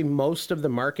impossible to see most of the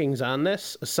markings on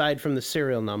this, aside from the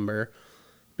serial number,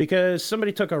 because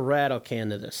somebody took a rattle can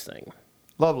to this thing.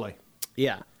 Lovely.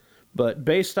 Yeah. But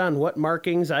based on what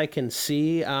markings I can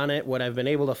see on it, what I've been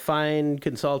able to find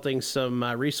consulting some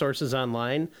resources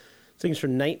online, things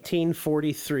from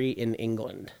 1943 in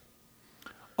England.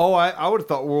 Oh, I would have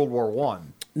thought World War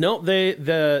One. No,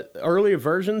 the earlier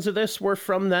versions of this were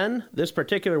from then. This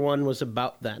particular one was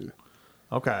about then.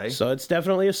 Okay. So it's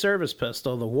definitely a service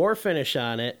pistol. The war finish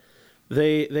on it,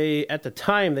 they at the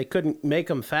time, they couldn't make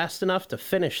them fast enough to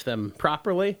finish them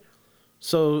properly.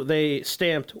 So they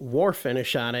stamped war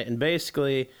finish on it, and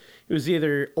basically it was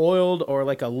either oiled or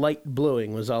like a light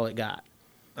bluing was all it got.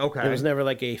 Okay. It was never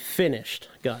like a finished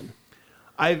gun.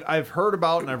 I've heard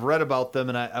about and I've read about them,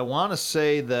 and I want to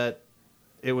say that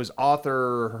it was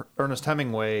author Ernest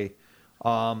Hemingway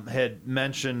had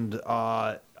mentioned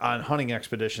on hunting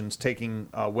expeditions taking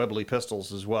Webley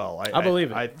pistols as well. I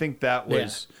believe it. I think that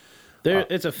was... Yeah.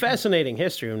 It's a fascinating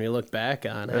history when you look back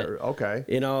on it. Okay.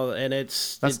 You know, and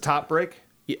that's top break?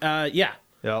 Yeah.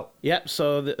 Yep.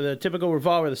 So the typical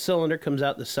revolver, the cylinder comes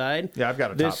out the side. Yeah, I've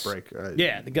got a top break.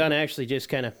 Yeah, the gun actually just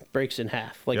kind of breaks in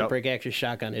half, like a break action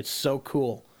shotgun. It's so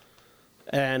cool.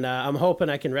 And I'm hoping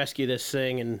I can rescue this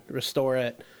thing and restore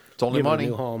it. It's only money.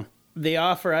 Give it a new home. The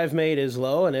offer I've made is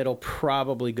low, and it'll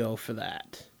probably go for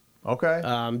that. Okay.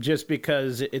 Just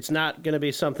because it's not going to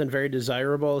be something very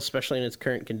desirable, especially in its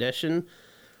current condition,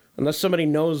 unless somebody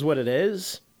knows what it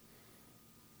is,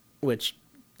 which,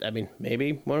 I mean,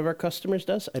 maybe one of our customers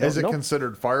does. I don't know. Is it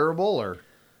considered fireable or?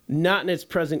 Not in its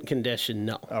present condition,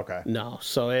 no. Okay. No.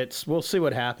 So we'll see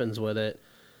what happens with it.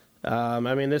 I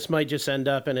mean, this might just end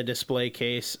up in a display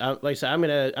case. Like I said,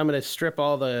 I'm gonna strip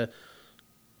all the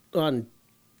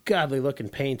ungodly looking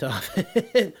paint off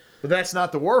it. But that's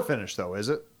not the war finish, though, is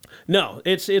it? No,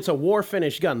 it's a war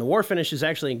finish gun. The war finish is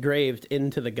actually engraved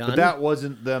into the gun. But that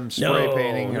wasn't them spray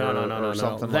painting or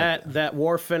something like that. That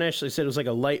war finish, they said it was like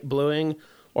a light bluing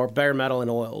or bare metal and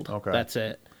oiled. Okay. That's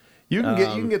it. You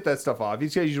can get that stuff off. You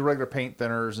can use regular paint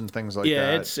thinners and things like that.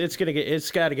 Yeah, it's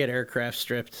got to get aircraft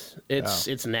stripped.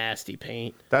 It's nasty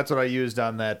paint. That's what I used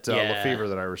on that Lefevre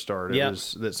that I restored. It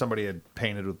was that somebody had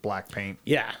painted with black paint.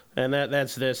 Yeah, and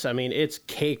that's this. I mean, it's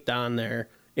caked on there.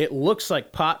 It looks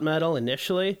like pot metal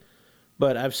initially,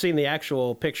 but I've seen the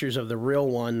actual pictures of the real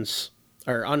ones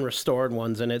or unrestored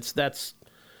ones, and it's that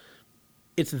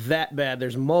bad.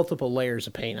 There's multiple layers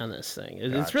of paint on this thing.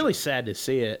 It's really sad to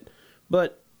see it,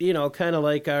 but you know, kind of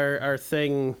like our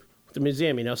thing with the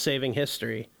museum, you know, saving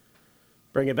history.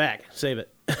 Bring it back, save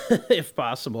it, if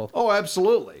possible. Oh,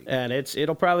 absolutely. And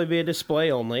it'll probably be a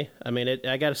display only. I mean,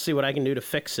 I got to see what I can do to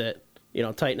fix it. You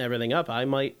know, tighten everything up. I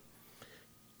might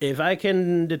If I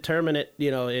can determine it,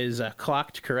 is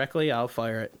clocked correctly, I'll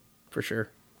fire it for sure.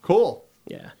 Cool.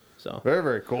 Yeah. So very,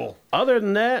 very cool. Other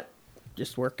than that,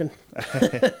 just working.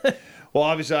 Well,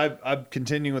 obviously, I'm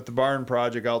continuing with the barn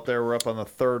project out there. We're up on the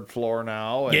 3rd floor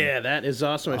now. And, yeah, that is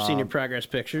awesome. I've seen your progress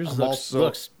pictures.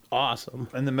 Looks awesome.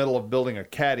 In the middle of building a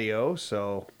catio,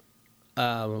 so...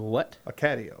 What? A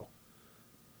catio.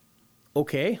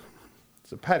 Okay.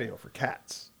 It's a patio for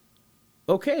cats.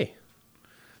 Okay.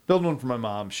 Building one for my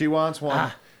mom. She wants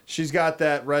one. She's got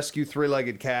that rescue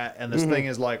 3-legged cat, and this thing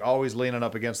is like always leaning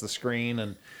up against the screen.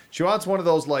 And she wants one of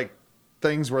those like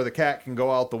things where the cat can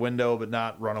go out the window but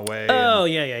not run away. Oh,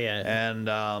 yeah.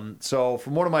 And so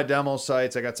from one of my demo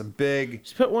sites, I got some big...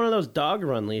 Just put one of those dog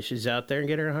run leashes out there and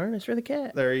get her a harness for the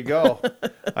cat. There you go.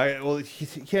 You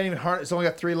can't even harness. It's only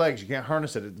got 3 legs. You can't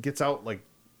harness it. It gets out like...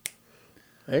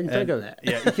 I didn't think of that.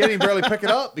 Yeah, you can't even barely pick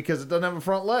it up because it doesn't have a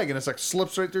front leg, and it's like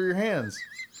slips right through your hands.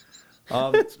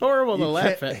 It's horrible to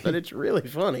laugh at, but it's really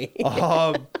funny. It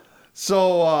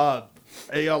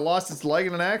lost its leg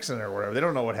in an accident or whatever. They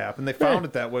don't know what happened. They found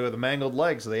it that way with a mangled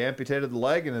leg, so they amputated the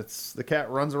leg, and the cat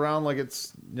runs around like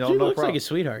it's She no looks problem. like a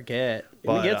sweetheart cat.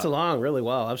 It gets along really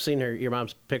well. I've seen your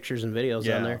mom's pictures and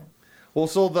videos on there. Well,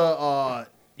 so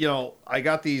I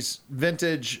got these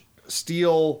vintage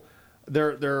steel.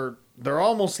 They're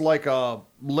almost like a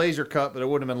laser cut, but it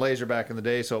wouldn't have been laser back in the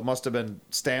day, so it must have been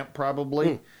stamped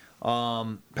probably.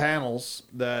 Panels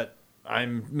that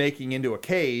I'm making into a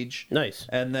cage. Nice.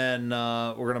 And then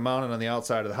we're going to mount it on the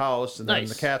outside of the house. And then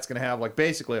the cat's going to have like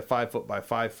basically a 5-foot by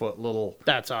 5-foot little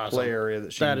That's awesome. play area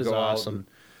that she can go out and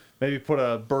maybe put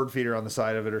a bird feeder on the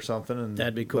side of it or something. And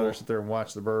that'd be cool. Let her sit there and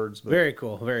watch the birds. But, very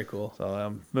cool. Very cool. So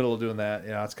I'm middle of doing that.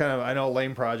 It's kind of, I know, a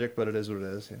lame project, but it is what it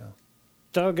is.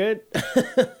 It's all good.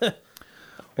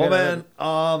 Well, man,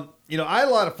 I had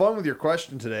a lot of fun with your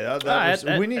question today.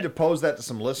 We need to pose that to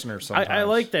some listeners sometimes. I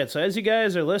like that. So as you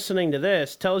guys are listening to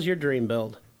this, tell us your dream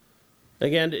build.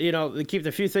 Again, keep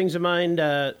the few things in mind.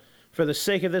 For the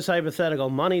sake of this hypothetical,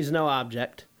 money's no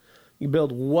object. You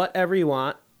build whatever you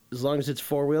want, as long as it's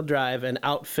 4-wheel drive, and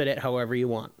outfit it however you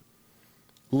want.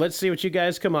 Let's see what you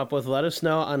guys come up with. Let us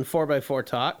know on 4x4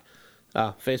 Talk,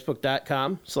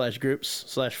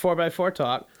 facebook.com/groups/4x4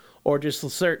 Talk. Or just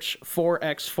search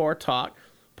 4x4 Talk,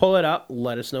 pull it up,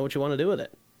 let us know what you want to do with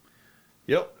it.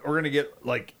 Yep, we're going to get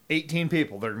like 18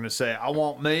 people. They're going to say, I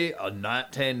want me a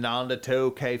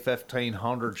 1992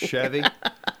 K1500 Chevy,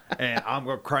 and I'm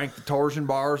going to crank the torsion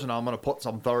bars, and I'm going to put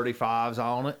some 35s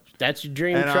on it. That's your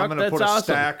dream and truck? I'm going to put awesome. a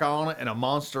stack on it, and a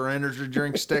Monster Energy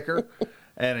drink sticker,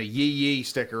 and a Yee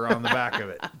sticker on the back of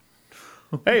it.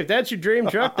 Hey, if that's your dream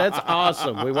truck, that's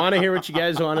awesome. We want to hear what you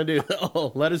guys want to do.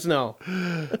 Let us know.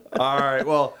 All right.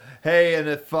 Well, hey, and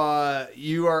if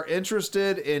you are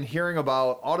interested in hearing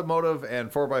about automotive and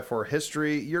 4x4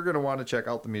 history, you're going to want to check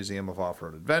out the Museum of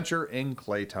Off-Road Adventure in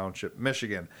Clay Township,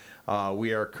 Michigan.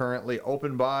 We are currently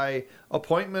open by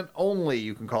appointment only.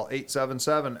 You can call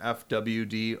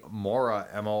 877-FWD-MORA,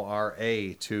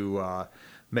 M-O-R-A, to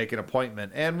make an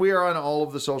appointment. And we are on all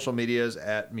of the social medias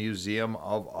at Museum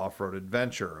of Off-Road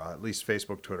Adventure, at least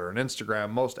Facebook, Twitter, and Instagram,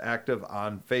 most active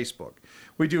on Facebook.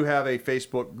 We do have a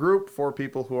Facebook group for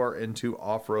people who are into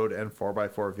off-road and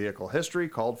 4x4 vehicle history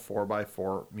called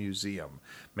 4x4 Museum.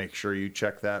 Make sure you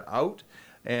check that out.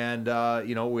 And,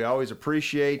 we always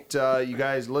appreciate you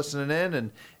guys listening in.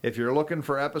 And if you're looking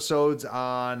for episodes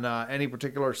on any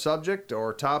particular subject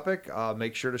or topic,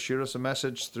 make sure to shoot us a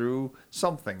message through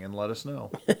something and let us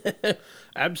know.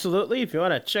 Absolutely. If you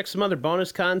want to check some other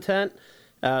bonus content.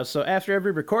 So after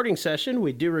every recording session,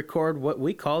 we do record what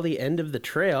we call the End of the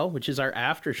Trail, which is our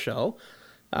after show.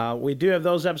 We do have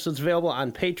those episodes available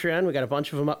on Patreon. We got a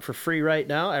bunch of them up for free right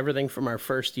now, everything from our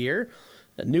first year.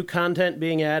 New content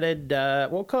being added,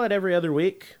 we'll call it every other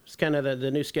week. It's kind of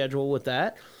the new schedule with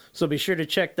that. So be sure to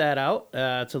check that out.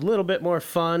 It's a little bit more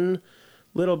fun,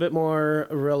 a little bit more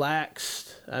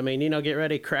relaxed. I mean, get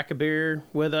ready, crack a beer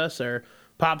with us or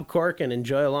pop a cork and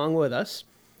enjoy along with us.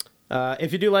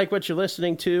 If you do like what you're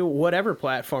listening to, whatever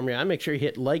platform you're on, make sure you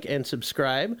hit like and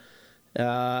subscribe.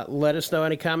 Let us know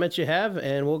any comments you have,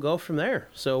 and we'll go from there.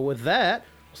 So with that,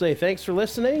 say thanks for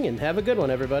listening and have a good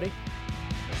one, everybody.